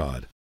serve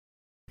God.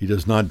 He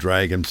does not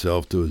drag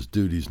himself to his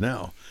duties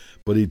now,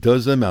 but he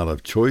does them out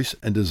of choice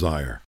and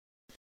desire.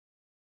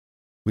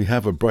 We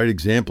have a bright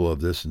example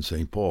of this in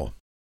St. Paul.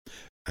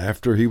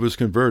 After he was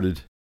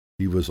converted,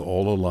 he was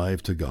all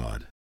alive to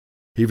God.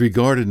 He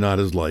regarded not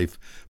his life,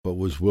 but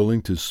was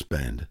willing to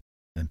spend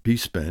and be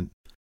spent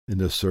in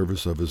the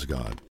service of his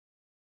God.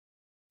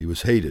 He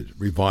was hated,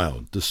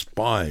 reviled,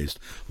 despised,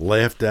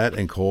 laughed at,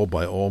 and called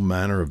by all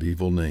manner of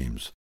evil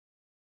names.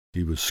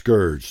 He was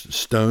scourged,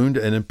 stoned,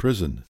 and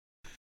imprisoned.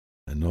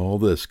 And all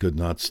this could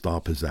not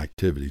stop his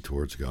activity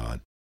towards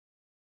God.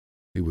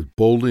 He would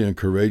boldly and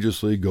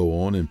courageously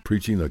go on in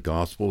preaching the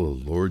gospel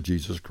of the Lord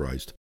Jesus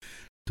Christ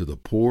to the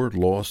poor,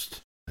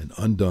 lost, and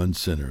undone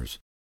sinners.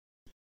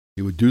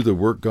 He would do the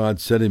work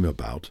God set him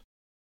about,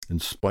 in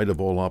spite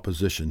of all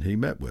opposition he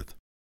met with,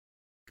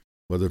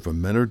 whether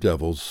from men or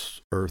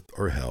devils, earth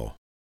or hell.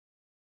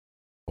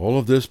 All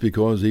of this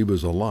because he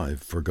was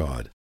alive for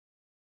God.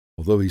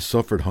 Although he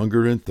suffered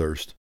hunger and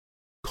thirst,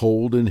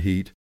 cold and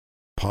heat,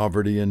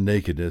 poverty and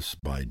nakedness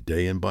by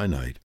day and by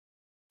night,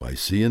 by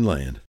sea and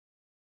land,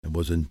 and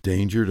was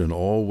endangered in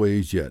all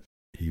ways, yet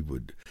he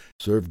would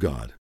serve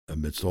God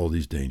amidst all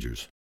these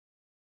dangers.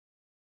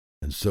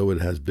 And so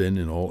it has been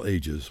in all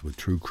ages with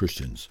true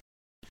Christians.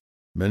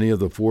 Many of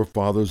the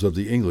forefathers of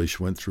the English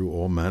went through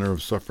all manner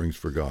of sufferings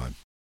for God,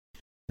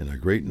 and a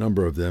great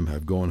number of them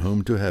have gone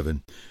home to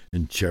heaven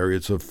in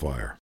chariots of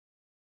fire.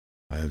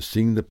 I have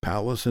seen the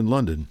palace in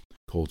London,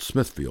 called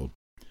Smithfield,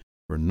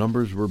 where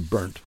numbers were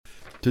burnt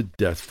to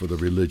death for the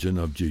religion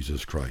of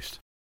Jesus Christ.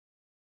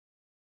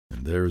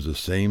 And there is the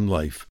same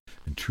life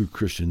in true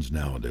Christians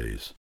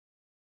nowadays.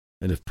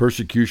 And if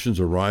persecutions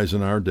arise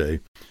in our day,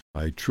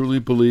 I truly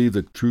believe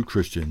that true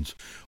Christians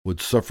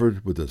would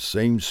suffer with the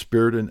same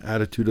spirit and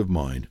attitude of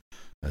mind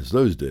as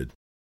those did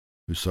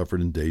who suffered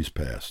in days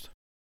past.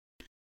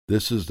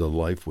 This is the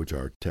life which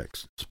our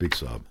text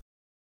speaks of.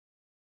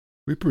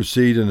 We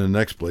proceed in the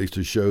next place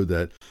to show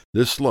that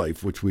this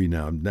life which we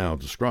now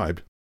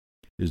described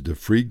is the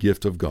free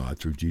gift of God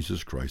through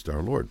Jesus Christ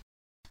our Lord.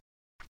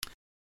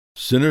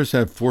 Sinners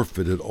have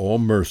forfeited all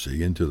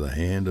mercy into the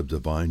hand of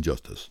divine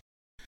justice,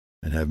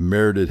 and have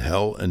merited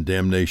hell and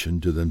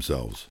damnation to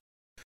themselves.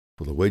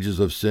 For the wages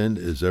of sin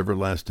is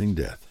everlasting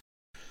death.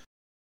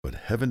 But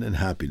heaven and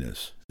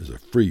happiness is a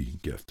free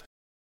gift.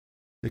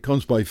 It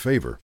comes by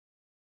favor,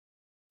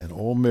 and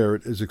all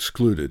merit is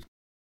excluded,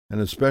 and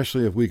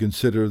especially if we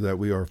consider that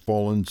we are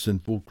fallen,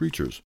 sinful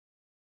creatures,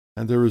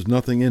 and there is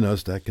nothing in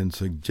us that can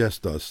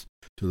suggest us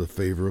to the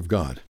favor of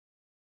God.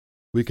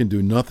 We can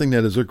do nothing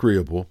that is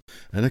agreeable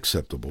and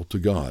acceptable to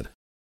God.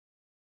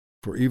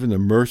 For even the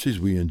mercies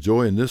we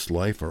enjoy in this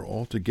life are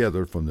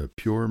altogether from the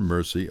pure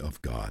mercy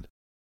of God.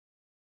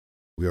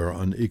 We are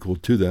unequal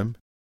to them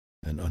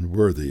and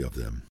unworthy of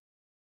them.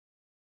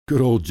 Good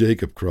old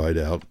Jacob cried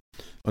out,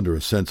 under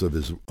a sense of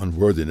his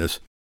unworthiness,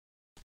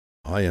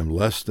 I am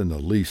less than the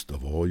least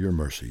of all your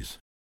mercies.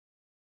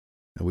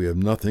 And we have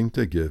nothing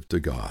to give to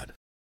God.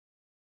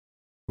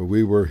 For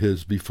we were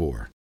his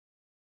before.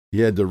 He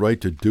had the right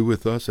to do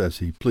with us as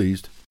he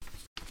pleased,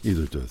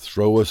 either to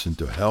throw us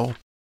into hell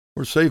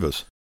or save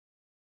us.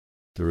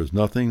 There is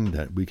nothing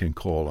that we can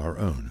call our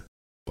own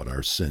but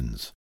our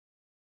sins.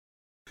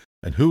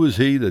 And who is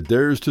he that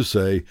dares to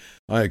say,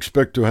 I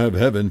expect to have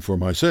heaven for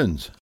my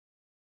sins?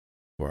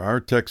 For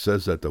our text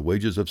says that the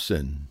wages of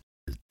sin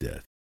is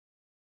death.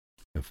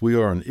 If we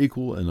are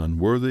unequal and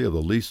unworthy of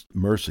the least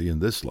mercy in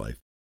this life,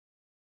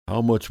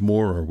 how much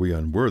more are we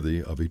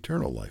unworthy of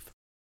eternal life?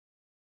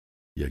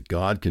 Yet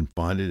God can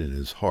find it in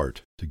his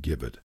heart to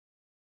give it,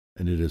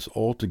 and it is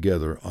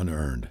altogether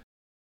unearned.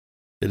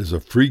 It is a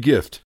free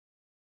gift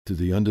to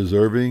the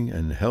undeserving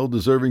and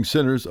hell-deserving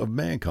sinners of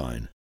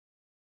mankind.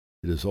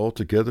 It is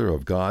altogether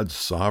of God's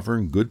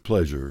sovereign good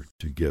pleasure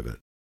to give it.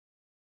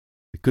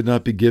 It could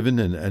not be given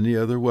in any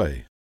other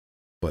way,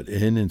 but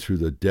in and through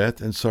the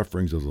death and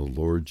sufferings of the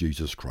Lord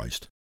Jesus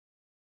Christ.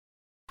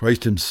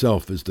 Christ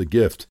himself is the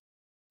gift,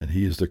 and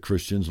he is the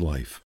Christian's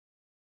life.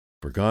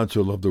 For God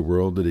so loved the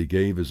world that he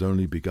gave his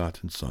only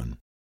begotten Son,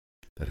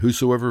 that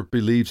whosoever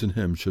believes in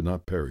him should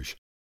not perish,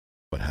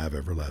 but have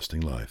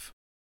everlasting life.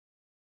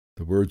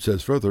 The word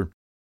says further,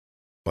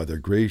 by their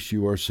grace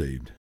you are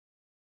saved,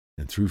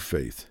 and through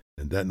faith,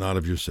 and that not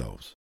of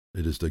yourselves.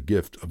 It is the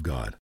gift of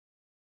God.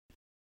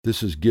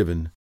 This is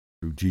given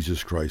through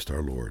Jesus Christ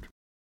our Lord.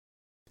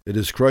 It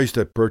is Christ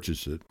that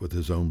purchased it with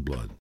his own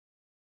blood.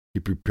 He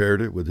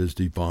prepared it with his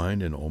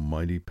divine and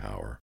almighty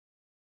power.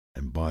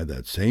 And by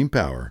that same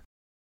power,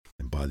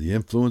 and by the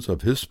influence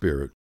of his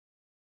Spirit,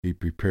 he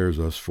prepares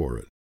us for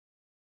it.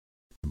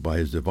 And by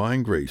his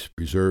divine grace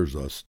preserves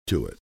us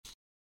to it.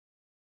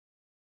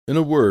 In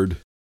a word,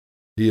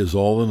 he is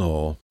all in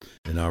all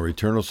in our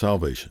eternal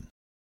salvation.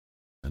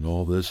 And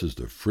all this is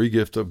the free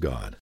gift of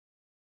God.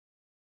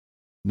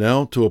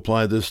 Now to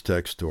apply this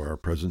text to our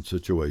present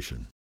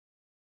situation.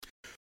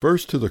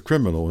 First to the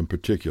criminal in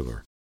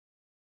particular.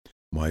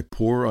 My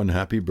poor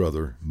unhappy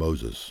brother,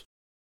 Moses.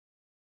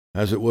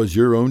 As it was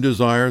your own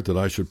desire that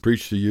I should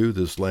preach to you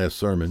this last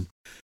sermon,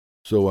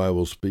 so I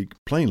will speak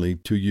plainly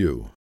to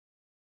you.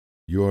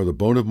 You are the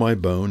bone of my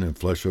bone and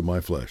flesh of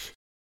my flesh.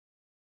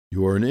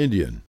 You are an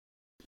Indian,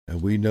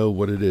 and we know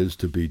what it is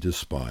to be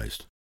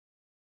despised.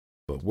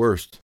 But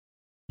worst,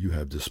 you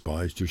have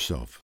despised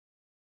yourself.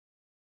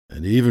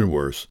 And even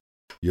worse,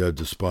 you have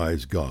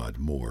despised God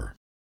more.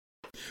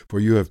 For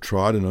you have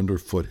trodden under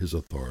foot his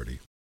authority.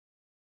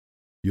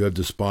 You have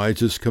despised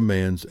his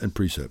commands and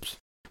precepts.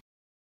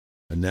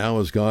 And now,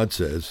 as God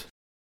says,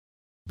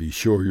 be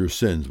sure your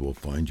sins will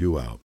find you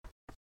out.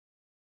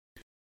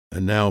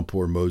 And now,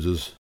 poor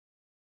Moses,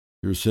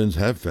 Your sins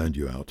have found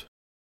you out,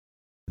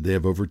 and they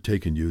have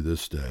overtaken you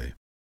this day.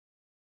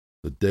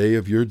 The day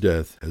of your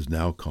death has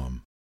now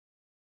come.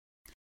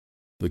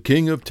 The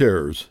King of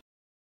Terrors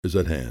is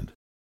at hand.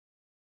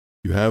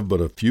 You have but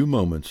a few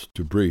moments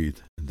to breathe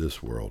in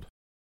this world.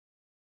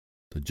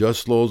 The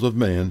just laws of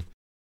man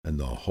and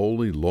the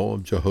holy law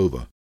of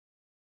Jehovah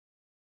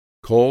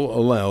call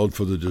aloud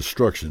for the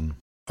destruction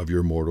of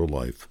your mortal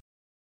life.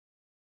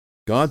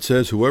 God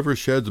says, whoever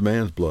sheds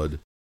man's blood,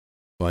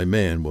 by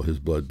man will his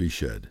blood be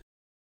shed.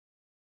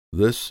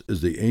 This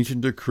is the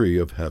ancient decree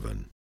of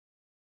heaven,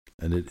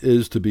 and it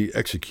is to be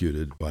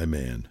executed by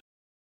man.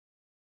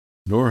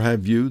 Nor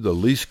have you the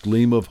least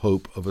gleam of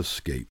hope of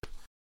escape,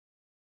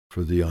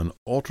 for the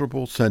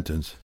unalterable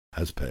sentence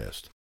has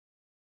passed.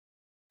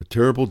 The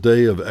terrible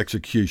day of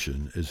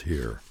execution is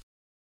here.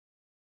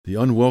 The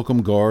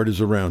unwelcome guard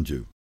is around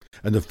you,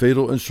 and the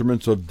fatal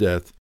instruments of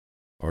death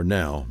are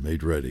now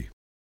made ready.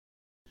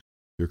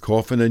 Your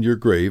coffin and your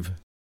grave,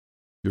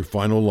 your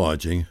final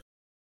lodging,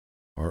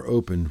 are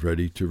open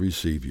ready to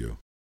receive you.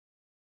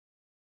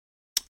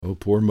 O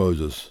poor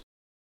Moses,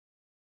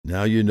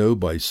 now you know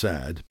by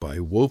sad, by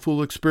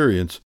woeful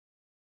experience,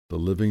 the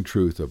living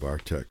truth of our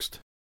text,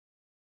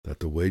 that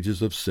the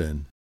wages of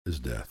sin is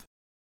death.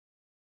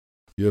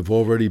 You have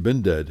already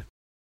been dead,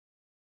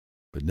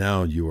 but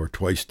now you are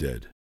twice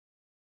dead,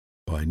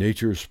 by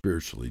nature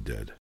spiritually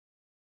dead.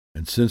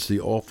 And since the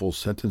awful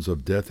sentence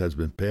of death has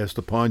been passed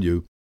upon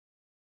you,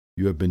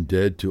 you have been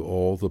dead to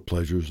all the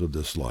pleasures of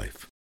this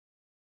life,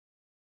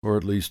 or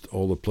at least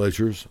all the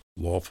pleasures,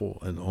 lawful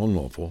and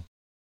unlawful,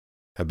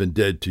 have been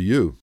dead to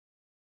you.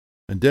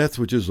 And death,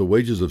 which is the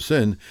wages of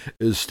sin,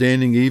 is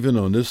standing even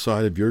on this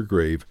side of your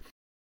grave,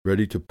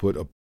 ready to put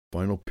a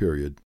final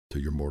period to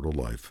your mortal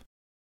life.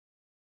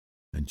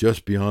 And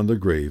just beyond the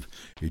grave,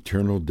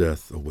 eternal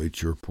death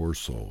awaits your poor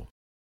soul.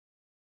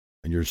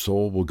 And your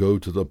soul will go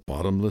to the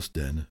bottomless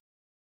den,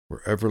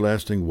 where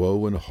everlasting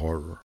woe and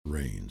horror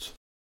reigns.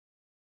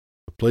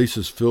 The place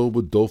is filled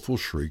with doleful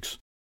shrieks,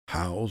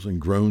 howls, and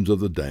groans of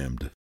the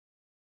damned.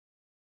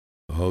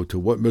 Oh, to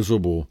what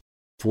miserable,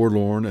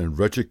 forlorn, and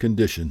wretched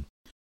condition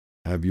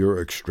have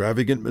your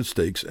extravagant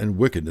mistakes and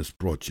wickedness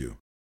brought you?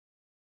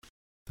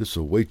 This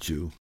awaits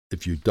you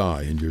if you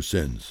die in your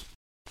sins.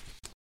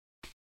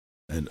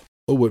 And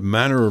oh, what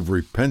manner of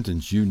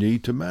repentance you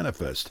need to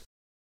manifest!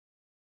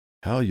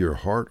 How your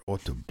heart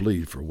ought to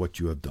bleed for what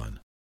you have done!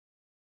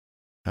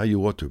 How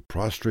you ought to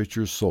prostrate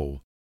your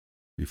soul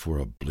before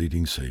a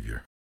bleeding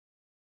Savior!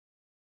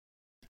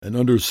 And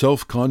under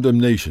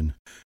self-condemnation,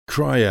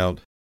 cry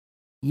out,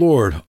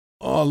 Lord,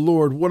 ah,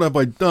 Lord, what have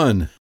I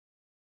done?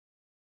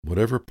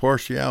 Whatever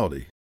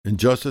partiality,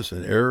 injustice,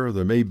 and error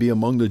there may be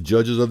among the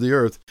judges of the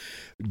earth,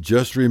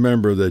 just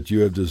remember that you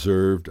have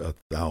deserved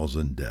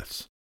 1,000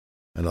 deaths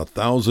and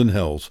 1,000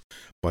 hells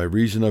by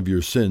reason of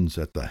your sins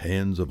at the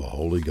hands of a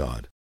holy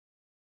God.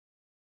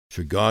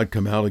 Should God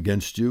come out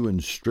against you in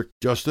strict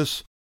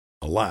justice?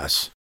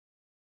 Alas!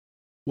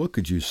 What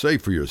could you say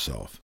for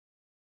yourself?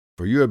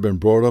 For you have been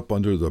brought up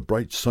under the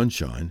bright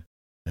sunshine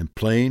and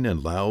plain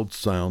and loud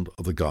sound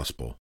of the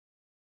gospel,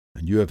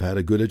 and you have had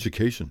a good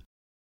education.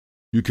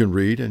 You can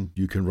read and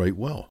you can write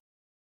well,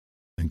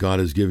 and God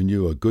has given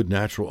you a good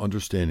natural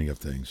understanding of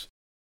things,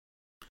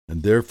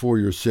 and therefore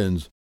your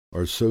sins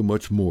are so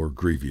much more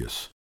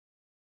grievous.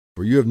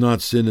 For you have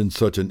not sinned in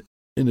such an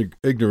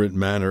ignorant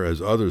manner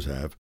as others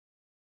have,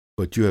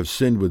 but you have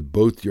sinned with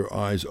both your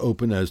eyes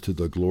open as to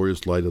the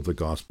glorious light of the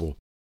gospel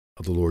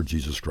of the Lord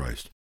Jesus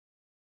Christ.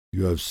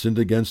 You have sinned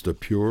against the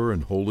pure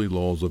and holy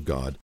laws of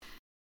God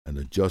and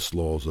the just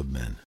laws of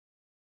men.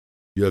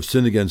 You have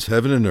sinned against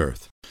heaven and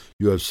earth.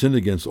 You have sinned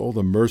against all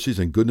the mercies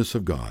and goodness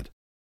of God.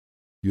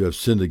 You have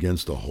sinned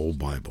against the whole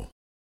Bible,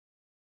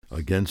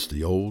 against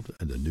the Old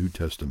and the New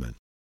Testament.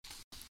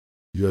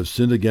 You have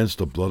sinned against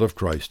the blood of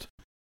Christ,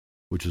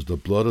 which is the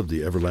blood of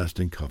the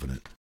everlasting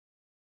covenant.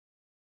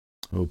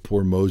 Oh,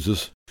 poor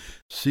Moses,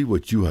 see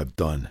what you have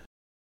done.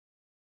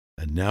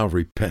 And now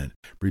repent,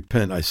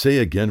 repent, I say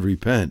again,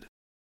 repent.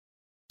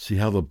 See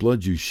how the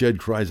blood you shed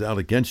cries out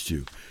against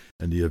you,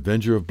 and the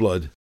avenger of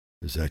blood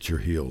is at your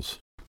heels.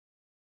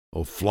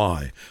 Oh,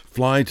 fly,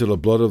 fly to the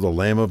blood of the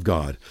Lamb of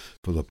God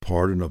for the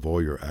pardon of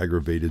all your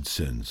aggravated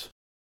sins.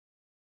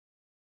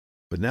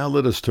 But now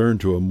let us turn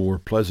to a more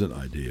pleasant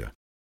idea.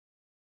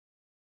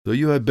 Though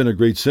you have been a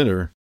great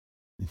sinner,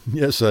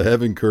 yes, a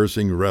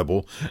heaven-cursing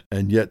rebel,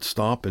 and yet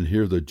stop and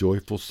hear the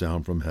joyful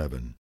sound from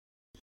heaven,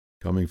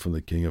 coming from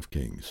the King of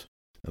Kings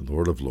and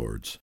Lord of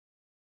Lords,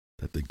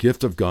 that the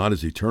gift of God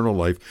is eternal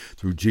life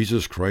through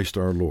Jesus Christ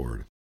our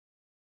Lord.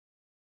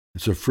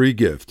 It's a free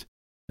gift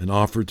and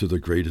offered to the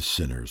greatest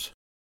sinners.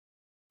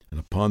 And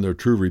upon their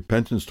true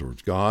repentance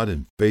towards God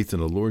and faith in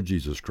the Lord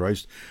Jesus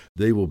Christ,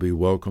 they will be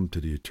welcomed to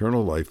the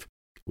eternal life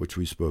which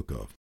we spoke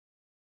of.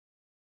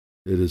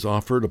 It is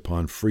offered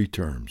upon free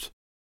terms.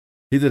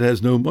 He that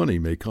has no money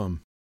may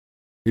come.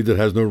 He that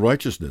has no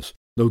righteousness,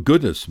 no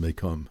goodness may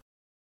come.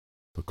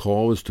 The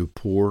call is to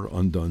poor,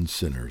 undone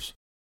sinners.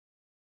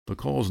 The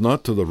call is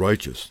not to the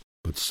righteous,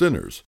 but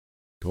sinners,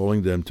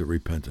 calling them to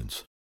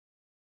repentance.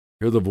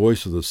 Hear the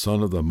voice of the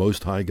Son of the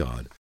Most High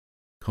God.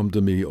 Come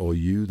to me, all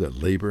you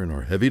that labor and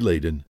are heavy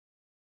laden,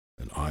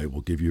 and I will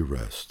give you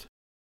rest.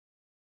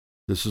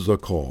 This is a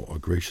call, a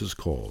gracious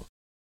call,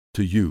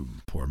 to you,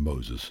 poor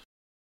Moses,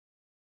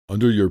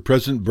 under your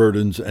present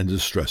burdens and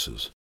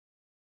distresses.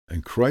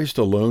 And Christ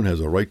alone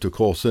has a right to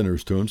call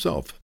sinners to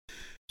himself.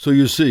 So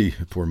you see,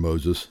 poor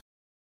Moses,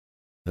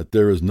 that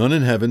there is none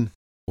in heaven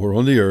or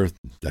on the earth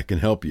that can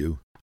help you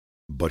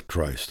but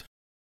Christ.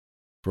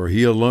 For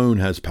he alone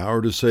has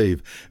power to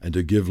save and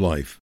to give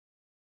life.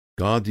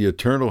 God the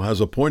Eternal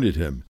has appointed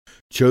him,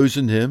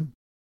 chosen him,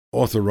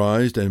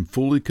 authorized and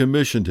fully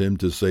commissioned him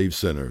to save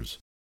sinners.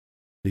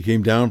 He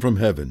came down from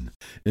heaven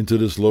into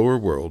this lower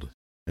world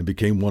and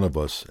became one of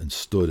us and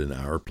stood in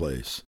our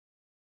place.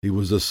 He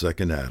was the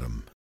second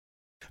Adam.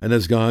 And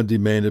as God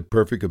demanded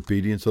perfect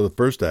obedience of the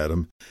first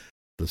Adam,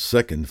 the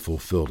second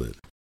fulfilled it.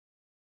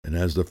 And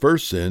as the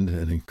first sinned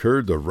and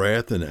incurred the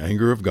wrath and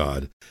anger of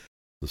God,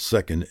 the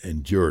second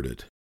endured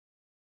it.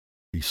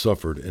 He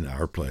suffered in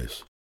our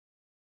place.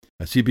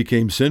 As he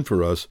became sin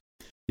for us,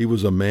 he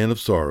was a man of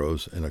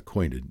sorrows and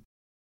acquainted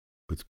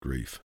with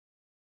grief.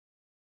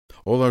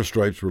 All our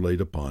stripes were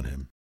laid upon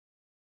him.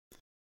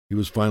 He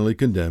was finally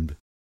condemned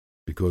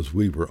because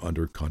we were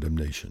under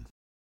condemnation,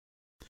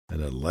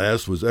 and at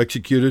last was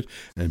executed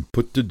and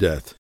put to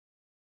death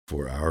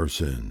for our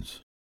sins.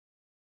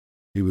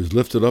 He was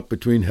lifted up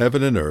between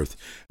heaven and earth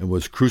and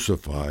was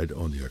crucified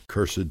on the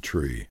accursed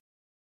tree.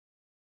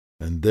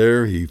 And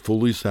there he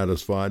fully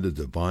satisfied the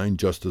divine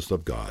justice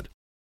of God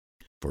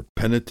for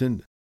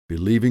penitent,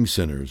 believing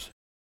sinners,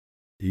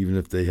 even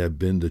if they have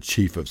been the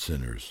chief of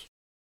sinners.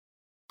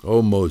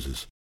 O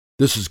Moses,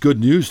 this is good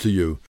news to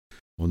you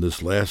on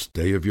this last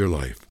day of your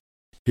life.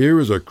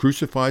 Here is a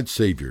crucified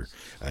Savior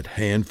at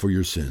hand for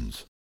your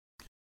sins.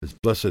 His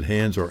blessed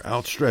hands are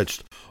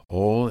outstretched,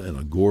 all in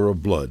a gore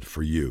of blood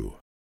for you.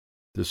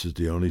 This is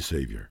the only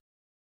Savior,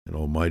 an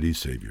almighty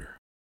Savior,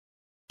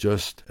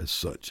 just as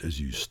such as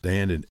you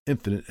stand in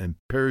infinite and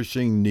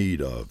perishing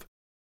need of.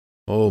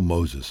 O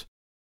Moses,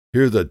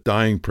 hear the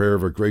dying prayer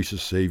of a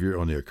gracious Savior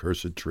on the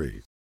accursed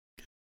tree.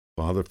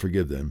 Father,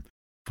 forgive them,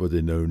 for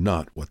they know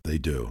not what they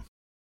do.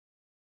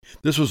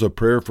 This was a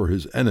prayer for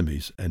his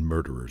enemies and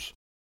murderers.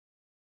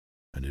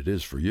 And it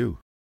is for you,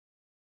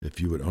 if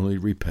you would only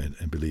repent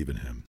and believe in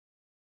him.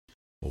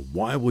 Well,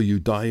 why will you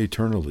die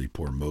eternally,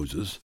 poor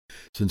Moses,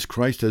 since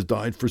Christ has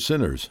died for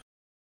sinners?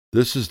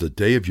 This is the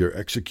day of your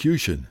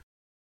execution.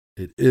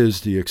 It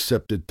is the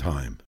accepted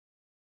time,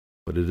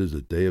 but it is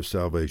the day of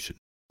salvation,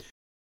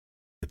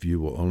 if you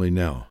will only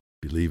now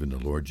believe in the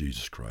Lord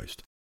Jesus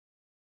Christ.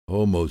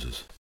 O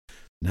Moses,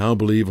 now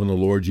believe on the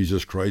Lord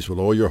Jesus Christ with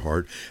all your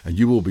heart, and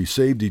you will be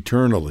saved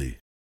eternally.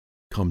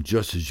 Come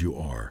just as you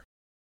are,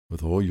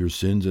 with all your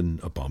sins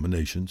and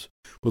abominations,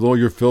 with all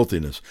your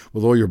filthiness,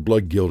 with all your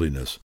blood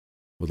guiltiness,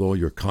 with all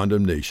your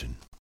condemnation,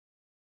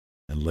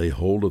 and lay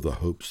hold of the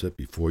hope set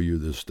before you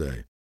this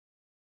day.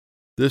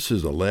 This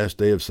is the last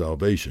day of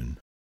salvation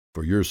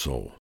for your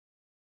soul.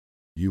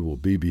 You will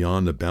be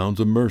beyond the bounds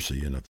of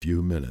mercy in a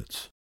few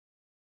minutes.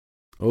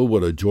 Oh,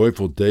 what a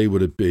joyful day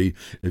would it be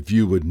if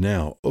you would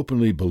now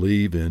openly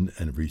believe in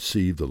and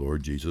receive the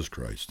Lord Jesus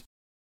Christ.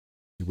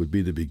 It would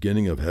be the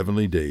beginning of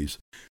heavenly days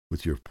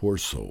with your poor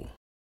soul.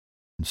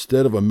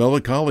 Instead of a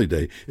melancholy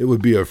day, it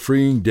would be a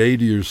freeing day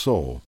to your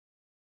soul.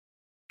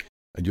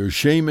 And your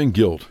shame and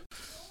guilt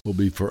will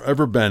be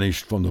forever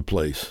banished from the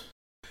place,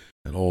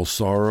 and all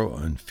sorrow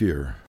and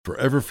fear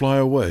forever fly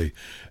away,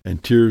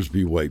 and tears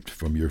be wiped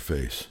from your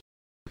face.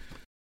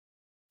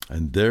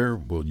 And there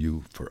will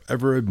you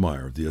forever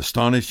admire the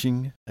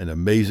astonishing and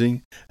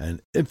amazing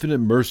and infinite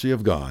mercy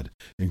of God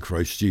in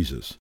Christ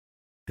Jesus,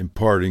 in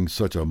pardoning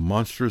such a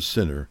monstrous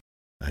sinner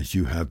as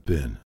you have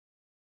been.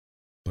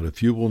 But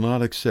if you will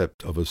not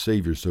accept of a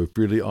Savior so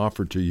freely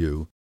offered to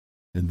you,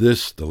 in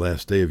this, the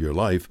last day of your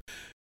life,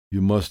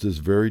 you must this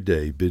very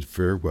day bid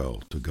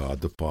farewell to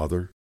God the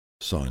Father,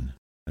 Son,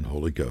 and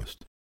Holy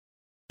Ghost,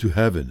 to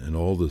heaven and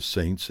all the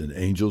saints and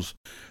angels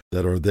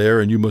that are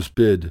there, and you must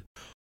bid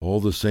all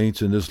the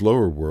saints in this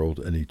lower world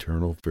an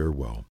eternal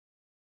farewell.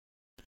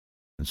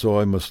 And so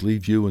I must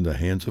leave you in the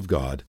hands of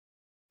God,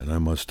 and I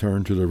must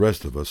turn to the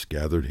rest of us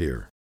gathered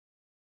here.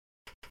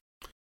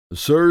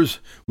 Sirs,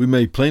 we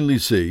may plainly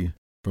see,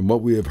 from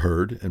what we have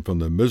heard, and from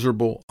the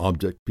miserable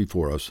object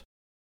before us,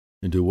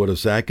 into what a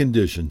sad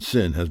condition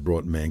sin has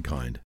brought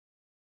mankind,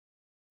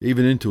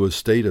 even into a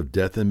state of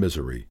death and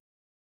misery.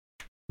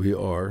 We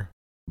are,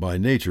 by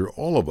nature,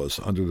 all of us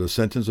under the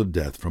sentence of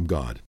death from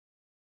God,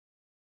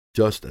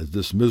 just as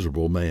this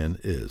miserable man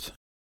is.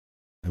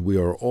 And we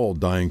are all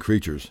dying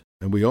creatures,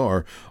 and we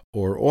are,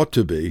 or ought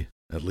to be,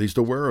 at least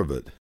aware of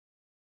it.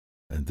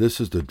 And this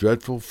is the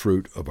dreadful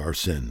fruit of our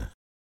sin.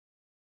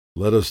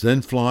 Let us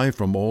then fly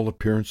from all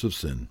appearance of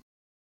sin.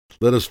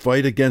 Let us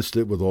fight against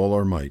it with all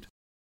our might.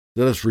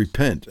 Let us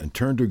repent and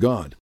turn to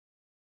God,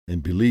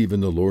 and believe in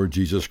the Lord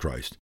Jesus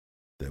Christ,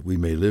 that we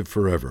may live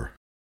forever.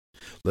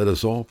 Let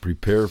us all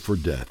prepare for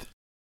death,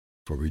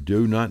 for we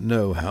do not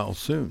know how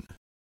soon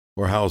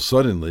or how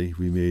suddenly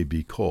we may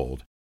be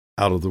called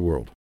out of the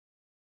world.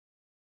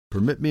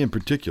 Permit me in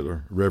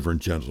particular,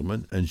 reverend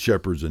gentlemen and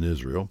shepherds in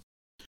Israel,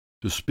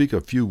 to speak a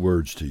few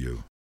words to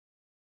you.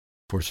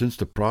 For since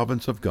the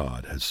providence of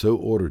God has so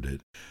ordered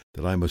it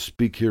that I must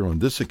speak here on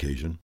this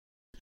occasion,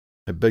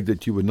 I beg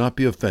that you would not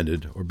be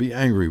offended or be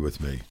angry with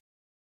me.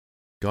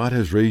 God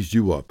has raised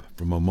you up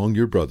from among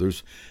your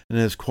brothers and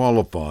has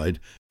qualified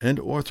and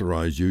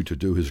authorized you to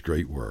do his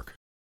great work.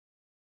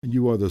 And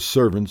you are the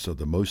servants of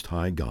the Most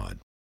High God,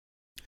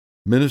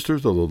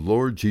 ministers of the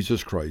Lord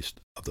Jesus Christ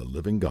of the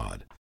living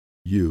God.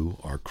 You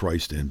are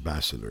Christ's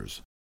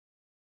ambassadors.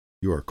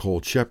 You are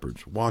called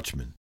shepherds,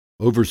 watchmen,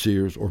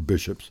 overseers, or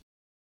bishops,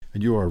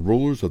 and you are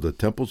rulers of the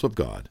temples of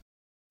God,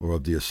 or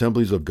of the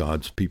assemblies of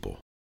God's people.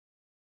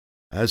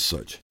 As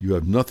such, you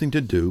have nothing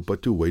to do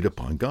but to wait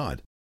upon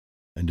God,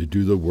 and to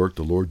do the work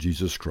the Lord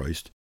Jesus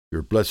Christ,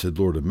 your blessed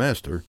Lord and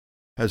Master,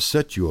 has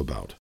set you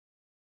about.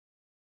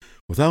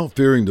 Without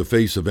fearing the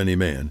face of any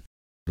man,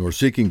 nor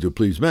seeking to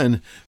please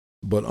men,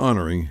 but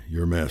honoring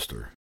your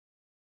Master.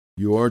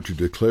 You are to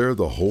declare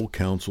the whole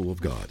counsel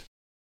of God,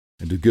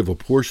 and to give a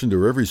portion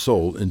to every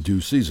soul in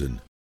due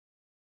season.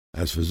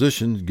 As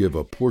physicians give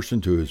a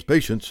portion to his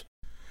patients,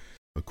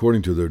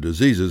 according to their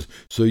diseases,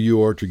 so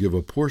you are to give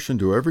a portion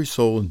to every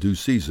soul in due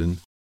season,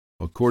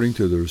 according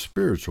to their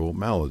spiritual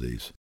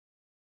maladies.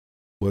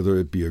 Whether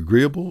it be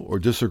agreeable or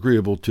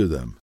disagreeable to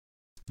them,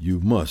 you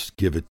must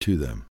give it to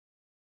them.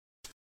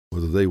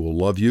 Whether they will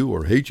love you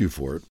or hate you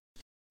for it,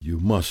 you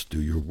must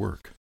do your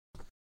work.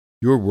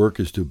 Your work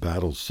is to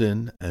battle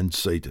sin and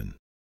Satan.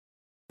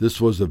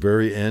 This was the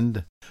very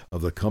end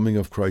of the coming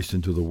of Christ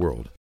into the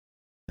world,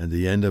 and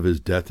the end of his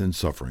death and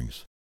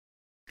sufferings.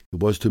 It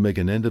was to make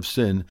an end of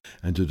sin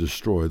and to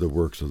destroy the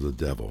works of the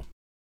devil.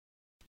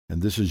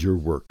 And this is your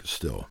work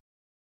still.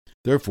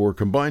 Therefore,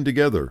 combine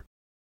together,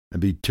 and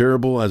be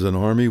terrible as an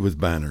army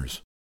with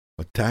banners.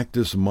 Attack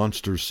this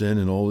monster sin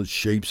in all its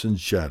shapes and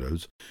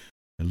shadows,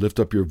 and lift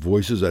up your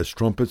voices as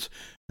trumpets,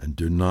 and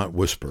do not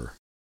whisper,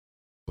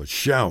 but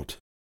shout,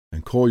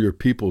 and call your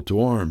people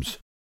to arms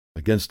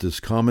against this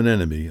common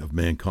enemy of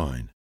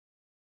mankind,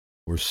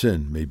 or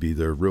sin may be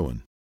their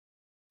ruin.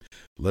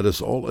 Let us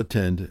all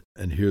attend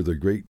and hear the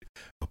great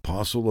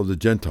apostle of the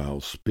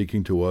Gentiles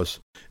speaking to us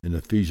in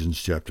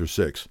Ephesians chapter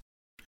 6,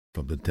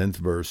 from the 10th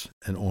verse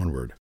and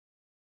onward.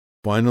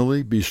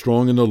 Finally, be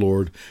strong in the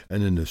Lord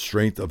and in the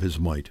strength of his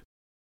might.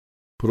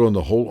 Put on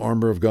the whole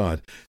armor of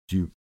God,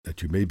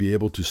 that you may be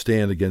able to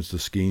stand against the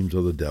schemes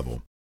of the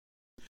devil.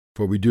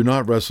 For we do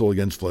not wrestle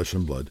against flesh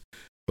and blood,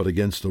 but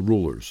against the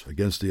rulers,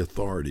 against the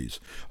authorities,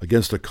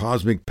 against the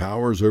cosmic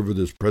powers over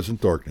this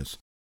present darkness,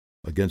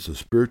 against the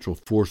spiritual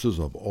forces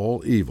of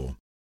all evil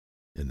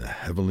in the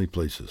heavenly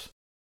places.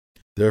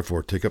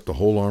 Therefore take up the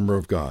whole armor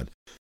of God,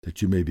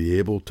 that you may be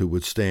able to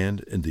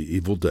withstand in the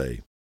evil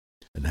day,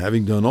 and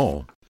having done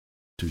all,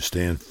 to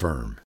stand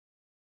firm.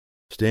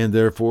 Stand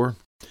therefore,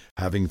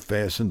 having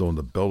fastened on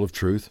the belt of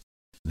truth,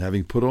 and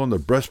having put on the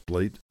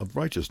breastplate of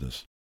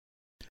righteousness,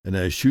 and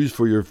as shoes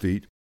for your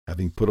feet,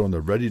 having put on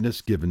the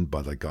readiness given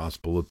by the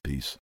gospel of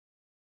peace.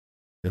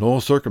 In all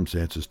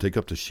circumstances take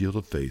up the shield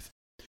of faith,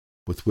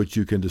 with which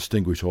you can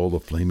distinguish all the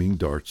flaming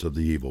darts of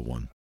the evil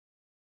one.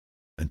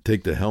 And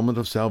take the helmet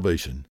of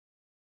salvation,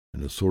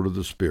 and the sword of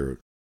the Spirit,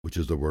 which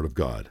is the word of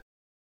God,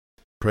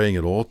 praying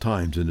at all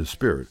times in the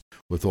Spirit,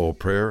 with all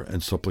prayer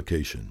and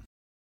supplication.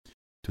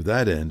 To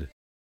that end,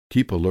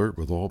 keep alert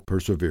with all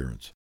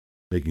perseverance,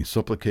 making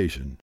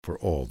supplication for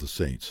all the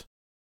saints.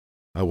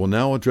 I will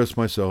now address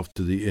myself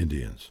to the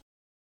Indians,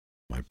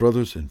 my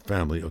brothers and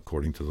family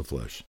according to the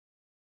flesh.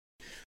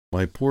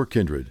 My poor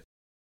kindred,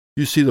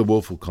 you see the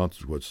woeful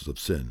consequences of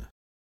sin.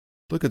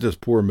 Look at this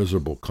poor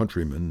miserable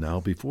countryman now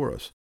before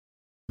us,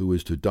 who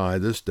is to die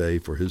this day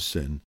for his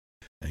sin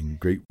and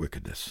great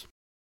wickedness.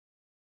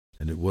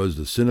 And it was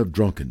the sin of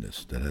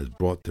drunkenness that has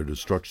brought their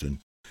destruction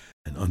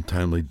and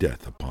untimely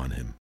death upon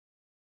him.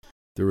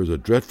 There is a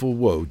dreadful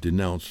woe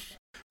denounced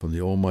from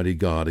the Almighty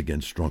God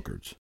against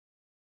drunkards.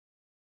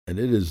 And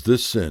it is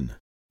this sin,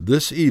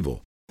 this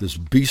evil, this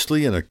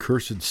beastly and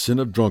accursed sin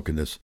of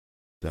drunkenness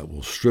that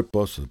will strip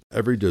us of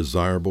every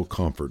desirable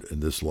comfort in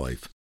this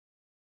life.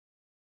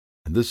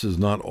 And this is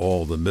not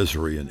all the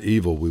misery and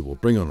evil we will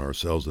bring on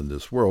ourselves in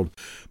this world,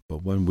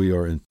 but when we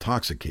are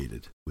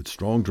intoxicated with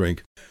strong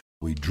drink,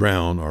 we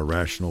drown our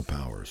rational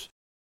powers.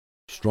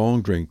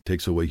 Strong drink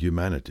takes away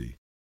humanity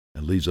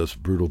and leaves us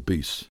brutal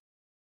beasts.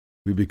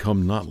 We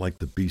become not like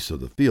the beasts of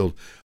the field,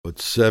 but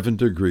 7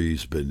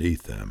 degrees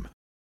beneath them.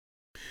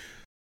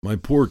 My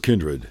poor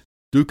kindred,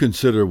 do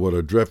consider what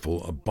a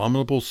dreadful,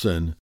 abominable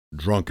sin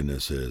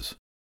drunkenness is.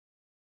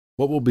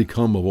 What will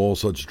become of all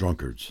such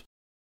drunkards?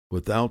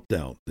 Without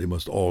doubt, they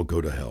must all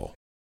go to hell,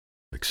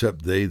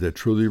 except they that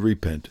truly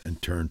repent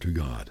and turn to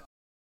God.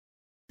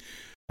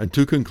 And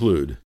to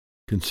conclude,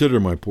 consider,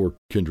 my poor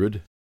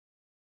kindred,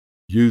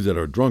 you that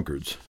are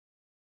drunkards,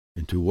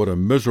 into what a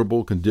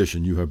miserable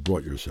condition you have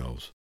brought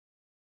yourselves.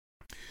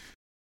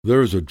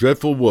 There is a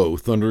dreadful woe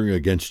thundering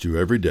against you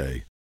every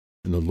day,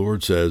 and the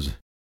Lord says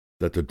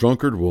that the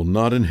drunkard will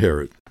not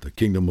inherit the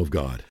kingdom of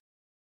God.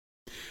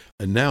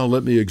 And now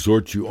let me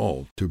exhort you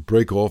all to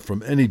break off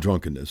from any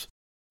drunkenness,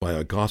 by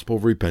a gospel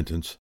of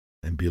repentance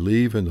and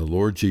believe in the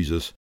Lord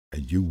Jesus,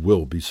 and you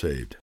will be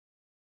saved.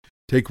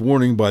 Take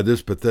warning by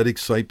this pathetic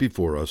sight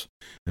before us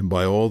and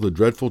by all the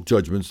dreadful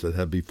judgments that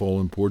have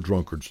befallen poor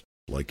drunkards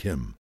like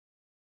him.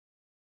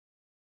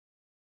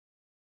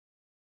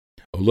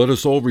 Oh, let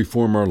us all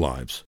reform our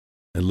lives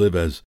and live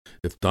as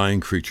if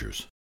dying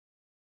creatures.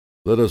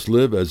 Let us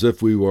live as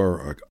if we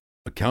were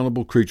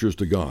accountable creatures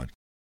to God,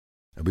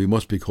 and we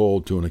must be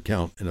called to an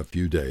account in a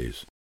few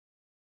days.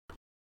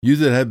 You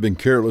that have been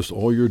careless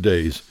all your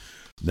days,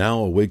 now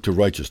awake to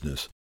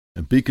righteousness,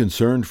 and be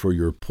concerned for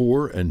your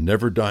poor and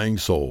never-dying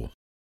soul.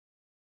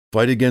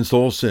 Fight against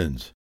all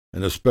sins,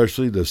 and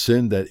especially the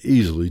sin that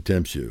easily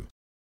tempts you,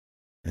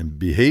 and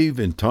behave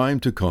in time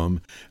to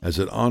come as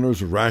it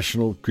honors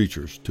rational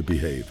creatures to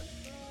behave.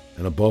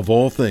 And above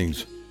all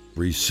things,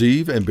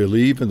 receive and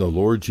believe in the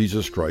Lord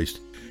Jesus Christ,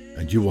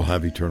 and you will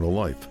have eternal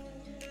life.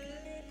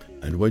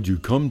 And when you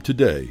come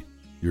today,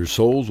 your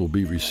souls will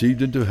be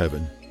received into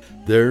heaven,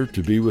 there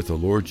to be with the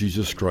Lord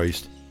Jesus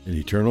Christ in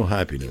eternal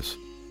happiness,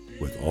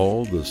 with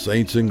all the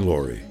saints in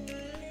glory.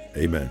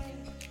 Amen.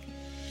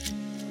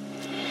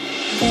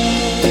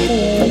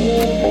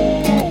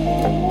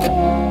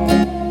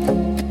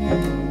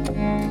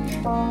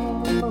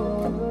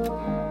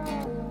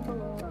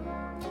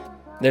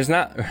 There's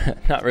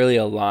not really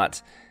a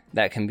lot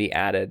that can be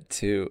added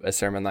to a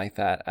sermon like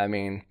that. I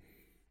mean,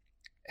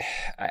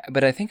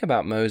 but I think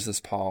about Moses,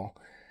 Paul,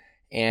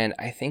 and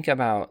I think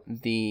about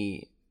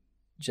the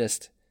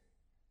just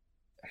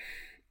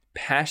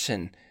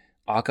passion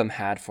Occam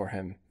had for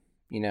him.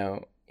 You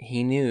know,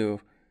 he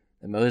knew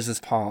that Moses,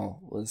 Paul,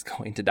 was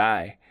going to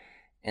die.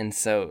 And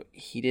so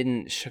he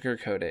didn't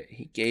sugarcoat it.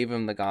 He gave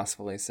him the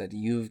gospel. He said,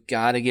 you've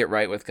got to get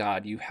right with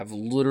God. You have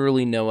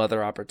literally no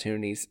other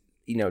opportunities.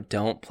 You know,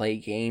 don't play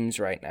games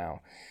right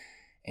now.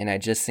 And I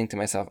just think to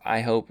myself,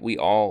 I hope we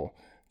all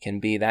can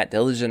be that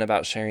diligent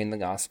about sharing the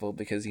gospel,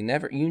 because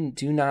you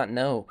do not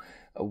know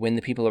when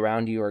the people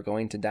around you are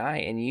going to die,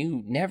 and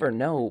you never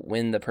know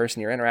when the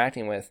person you're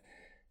interacting with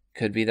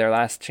could be their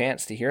last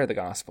chance to hear the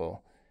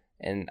gospel.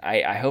 And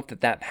I hope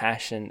that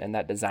passion and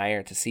that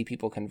desire to see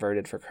people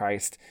converted for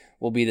Christ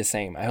will be the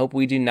same. I hope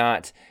we do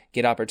not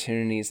get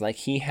opportunities like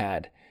he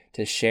had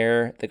to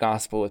share the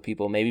gospel with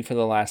people, maybe for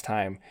the last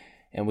time,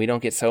 and we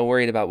don't get so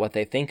worried about what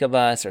they think of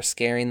us or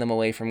scaring them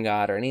away from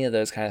God or any of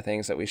those kind of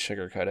things that we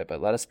sugarcoat it.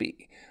 But let us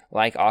be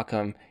like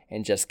Occam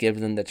and just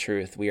give them the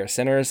truth. We are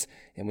sinners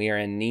and we are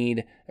in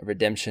need of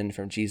redemption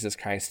from Jesus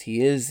Christ.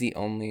 He is the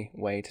only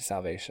way to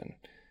salvation.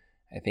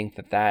 I think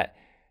that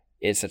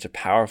is such a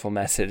powerful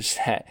message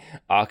that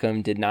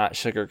Occam did not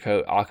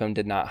sugarcoat. Occam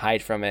did not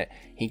hide from it.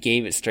 He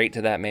gave it straight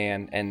to that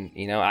man. And,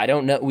 you know, I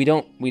don't know. We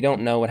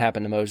don't know what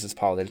happened to Moses,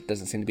 Paul. There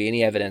doesn't seem to be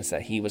any evidence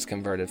that he was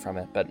converted from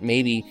it. But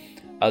maybe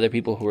other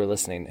people who were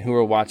listening, who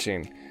were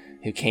watching,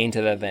 who came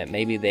to the event,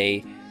 maybe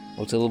they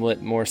looked a little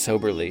bit more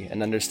soberly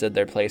and understood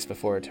their place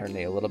before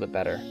eternity a little bit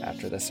better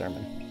after this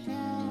sermon.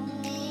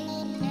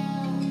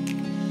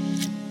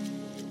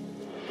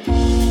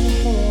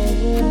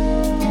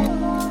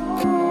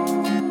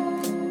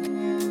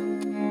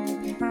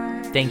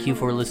 Thank you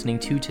for listening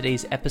to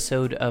today's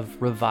episode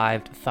of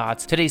Revived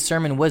Thoughts. Today's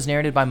sermon was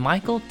narrated by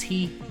Michael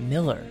T.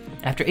 Miller.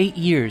 After 8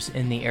 years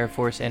in the Air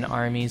Force and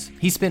armies,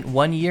 he spent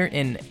 1 year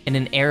in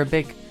an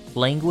Arabic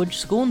language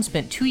school and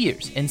spent 2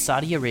 years in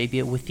Saudi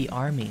Arabia with the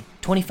Army.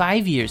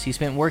 25 years he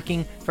spent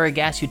working for a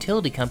gas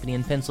utility company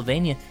in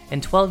Pennsylvania,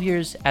 and 12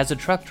 years as a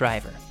truck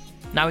driver.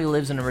 Now he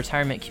lives in a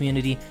retirement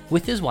community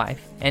with his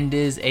wife and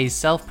is a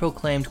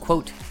self-proclaimed,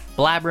 quote,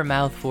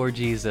 blabbermouth for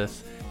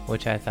Jesus,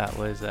 which I thought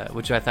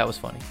was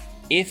funny.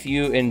 If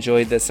you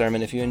enjoyed this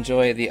sermon, if you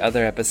enjoy the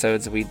other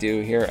episodes we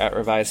do here at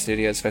Revive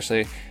Studio,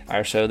 especially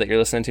our show that you're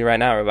listening to right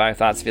now, Revive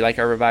Thoughts, if you like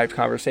our Revived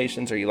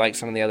Conversations or you like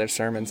some of the other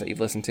sermons that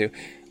you've listened to,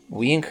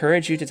 we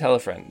encourage you to tell a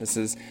friend. This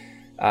is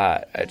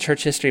a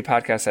church history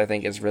podcast, I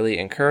think, is really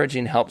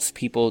encouraging, helps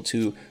people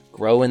to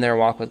grow in their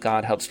walk with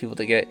God, helps people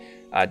to get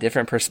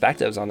different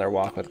perspectives on their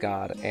walk with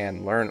God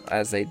and learn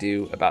as they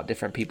do about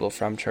different people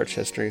from church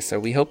history. So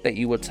we hope that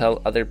you will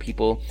tell other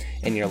people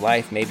in your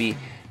life. Maybe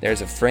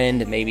there's a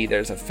friend, maybe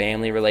there's a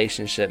family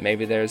relationship,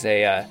 maybe there's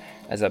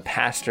as a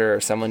pastor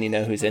or someone you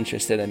know who's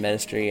interested in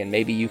ministry, and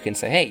maybe you can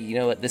say, hey, you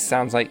know what, this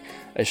sounds like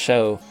a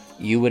show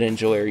you would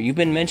enjoy, or you've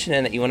been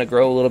mentioning that you want to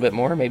grow a little bit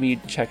more, maybe you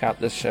check out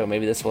this show,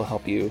 maybe this will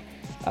help you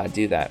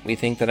do that. We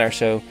think that our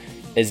show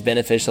is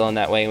beneficial in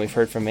that way, and we've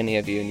heard from many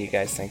of you, and you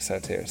guys think so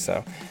too.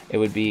 So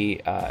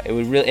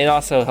it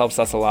also helps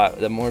us a lot.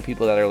 The more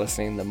people that are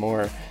listening, the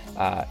more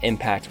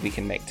impact we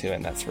can make too,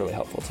 and that's really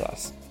helpful to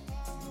us.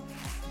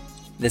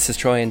 This is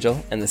Troy and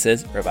Joel, and this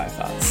is Revive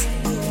Thoughts.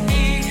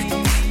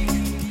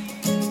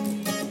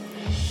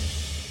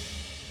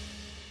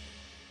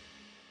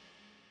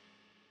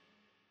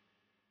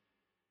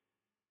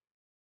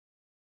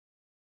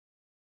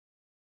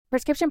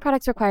 Prescription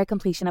products require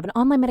completion of an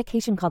online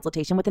medication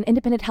consultation with an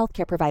independent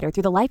healthcare provider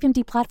through the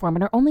LifeMD platform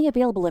and are only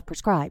available if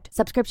prescribed.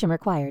 Subscription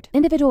required.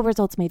 Individual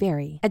results may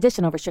vary.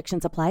 Additional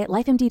restrictions apply at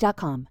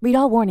lifemd.com. Read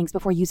all warnings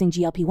before using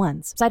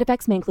GLP-1s. Side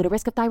effects may include a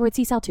risk of thyroid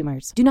C-cell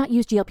tumors. Do not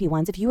use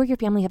GLP-1s if you or your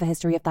family have a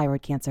history of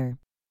thyroid cancer.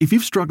 If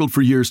you've struggled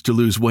for years to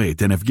lose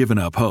weight and have given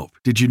up hope,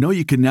 did you know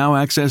you can now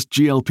access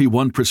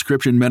GLP-1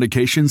 prescription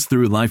medications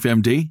through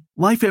LifeMD?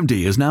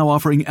 LifeMD is now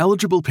offering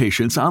eligible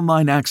patients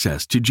online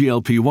access to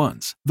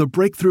GLP-1s, the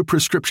breakthrough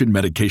prescription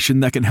medication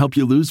that can help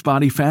you lose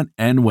body fat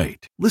and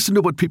weight. Listen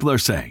to what people are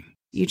saying.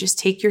 You just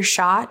take your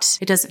shot.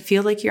 It doesn't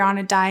feel like you're on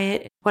a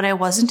diet. What I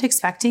wasn't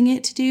expecting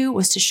it to do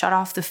was to shut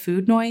off the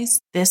food noise.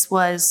 This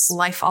was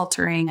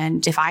life-altering,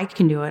 and if I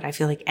can do it, I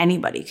feel like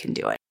anybody can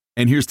do it.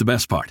 And here's the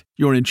best part.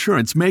 Your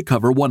insurance may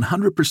cover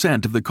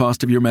 100% of the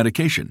cost of your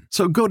medication.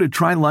 So go to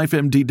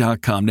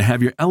TryLifeMD.com to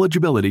have your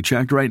eligibility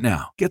checked right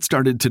now. Get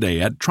started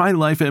today at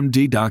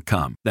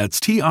TryLifeMD.com. That's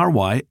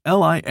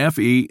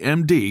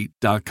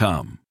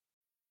TryLifeMD.com.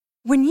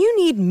 When you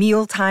need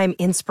mealtime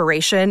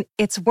inspiration,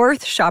 it's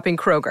worth shopping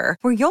Kroger,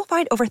 where you'll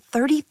find over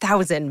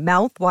 30,000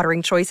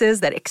 mouth-watering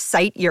choices that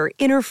excite your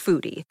inner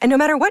foodie. And no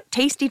matter what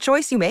tasty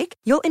choice you make,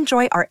 you'll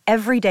enjoy our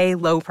everyday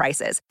low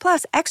prices,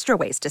 plus extra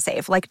ways to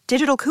save, like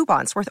digital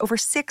coupons worth over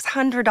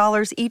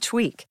 $600 each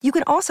week. You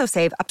can also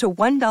save up to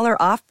 $1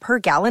 off per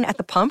gallon at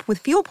the pump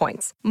with fuel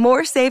points.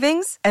 More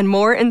savings and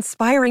more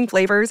inspiring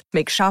flavors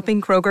make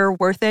shopping Kroger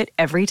worth it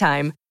every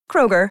time.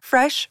 Kroger,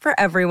 fresh for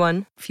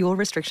everyone. Fuel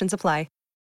restrictions apply.